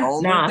standby.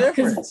 Nah,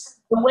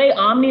 because the way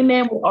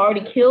Omni-Man would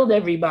already killed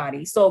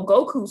everybody, so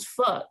Goku's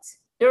fucked.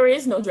 There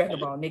is no Dragon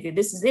Ball, nigga.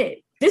 This is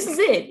it. This is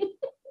it.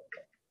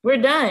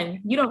 We're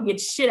done. You don't get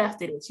shit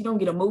after this. You don't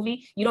get a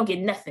movie. You don't get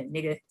nothing,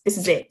 nigga. This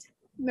is it.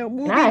 No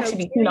movie. And I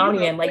actually be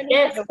Omni-Man like,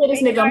 yes, for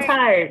this nigga, I'm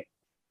tired.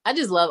 I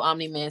just love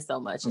Omni-Man so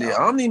much. Yeah,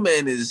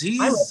 Omni-Man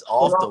he's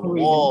off the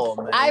wall,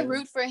 man. I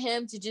root for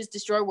him to just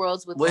destroy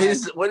worlds with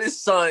his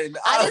son.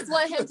 I just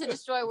want him to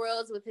destroy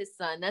worlds with his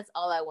son. That's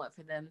all I want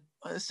for them.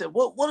 I said,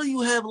 what do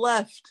you have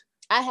left?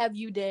 I have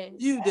you, Dad.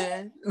 You,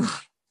 Dad. I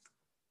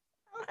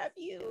have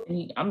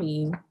you. I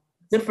mean,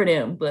 good for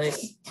them, but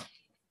I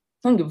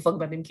don't give a fuck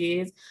about them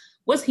kids.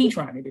 What's he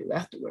trying to do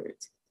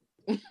afterwards?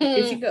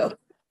 Here she go.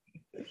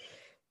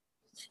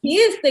 He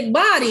is thick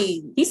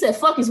body. He said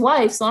fuck his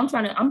wife, so I'm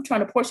trying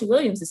to Portia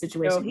Williams the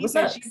situation. What's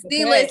up?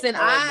 See, listen,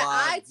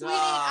 I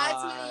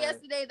tweeted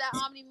yesterday that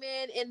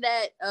Omni-Man in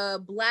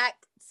that black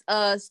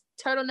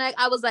turtleneck.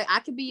 I was like,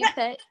 I could be your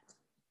pet.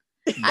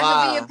 I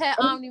could be your pet,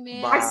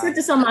 Omni-Man. I said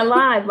this on my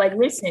live, like,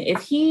 listen,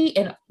 if he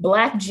and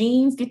Black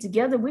Jeans get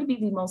together, we'd be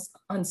the most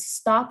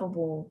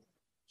unstoppable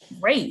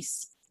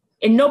race.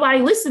 And nobody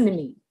listened to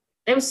me.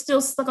 They were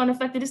still stuck on the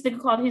fact that this nigga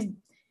called his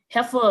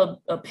heifer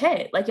a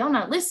pet. Like, y'all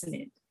not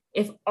listening.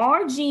 If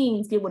our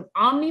genes get with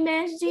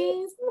Omni-Man's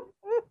genes,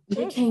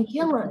 they can't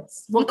kill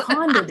us.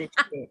 Wakanda did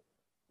shit.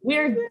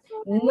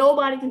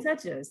 Nobody can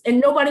touch us. And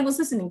nobody was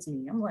listening to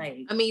me. I'm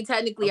like, I mean,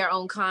 technically our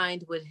own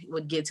kind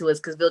would get to us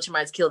because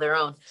Viltrumites kill their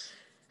own.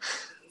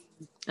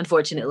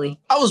 Unfortunately.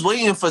 I was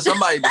waiting for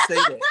somebody to say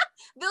that.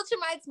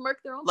 Viltrumites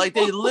murk their own like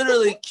people. They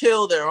literally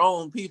kill their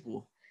own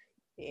people.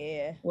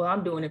 Yeah. Well,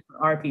 I'm doing it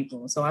for our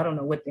people, so I don't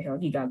know what the hell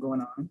he got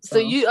going on. So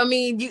you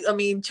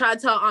try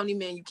to tell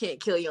Omni-Man you can't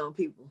kill your own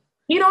people.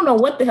 He don't know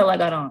what the hell I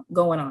got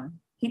going on.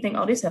 He think,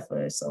 oh, this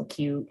heifer is so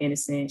cute,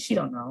 innocent. She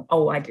don't know.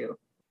 Oh, I do.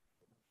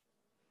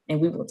 And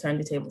we will turn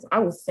the tables. I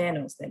will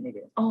Thanos that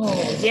nigga.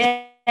 Oh,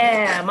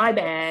 yeah, my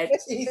bad.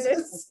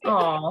 Jesus.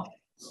 Oh,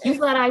 you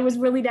thought I was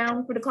really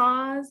down for the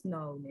cause?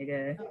 No,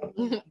 nigga.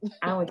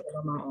 I only get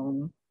on my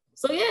own.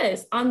 So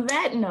yes, on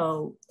that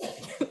note,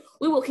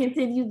 we will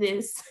continue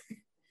this.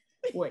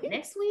 What,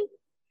 next week?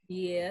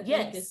 Yeah, I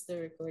think it's the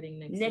recording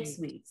next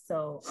week.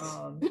 So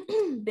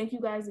thank you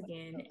guys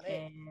again,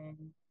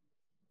 and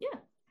yeah,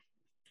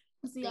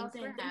 we'll see y'all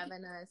for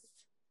having us.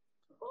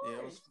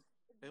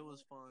 Yeah, it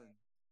was fun.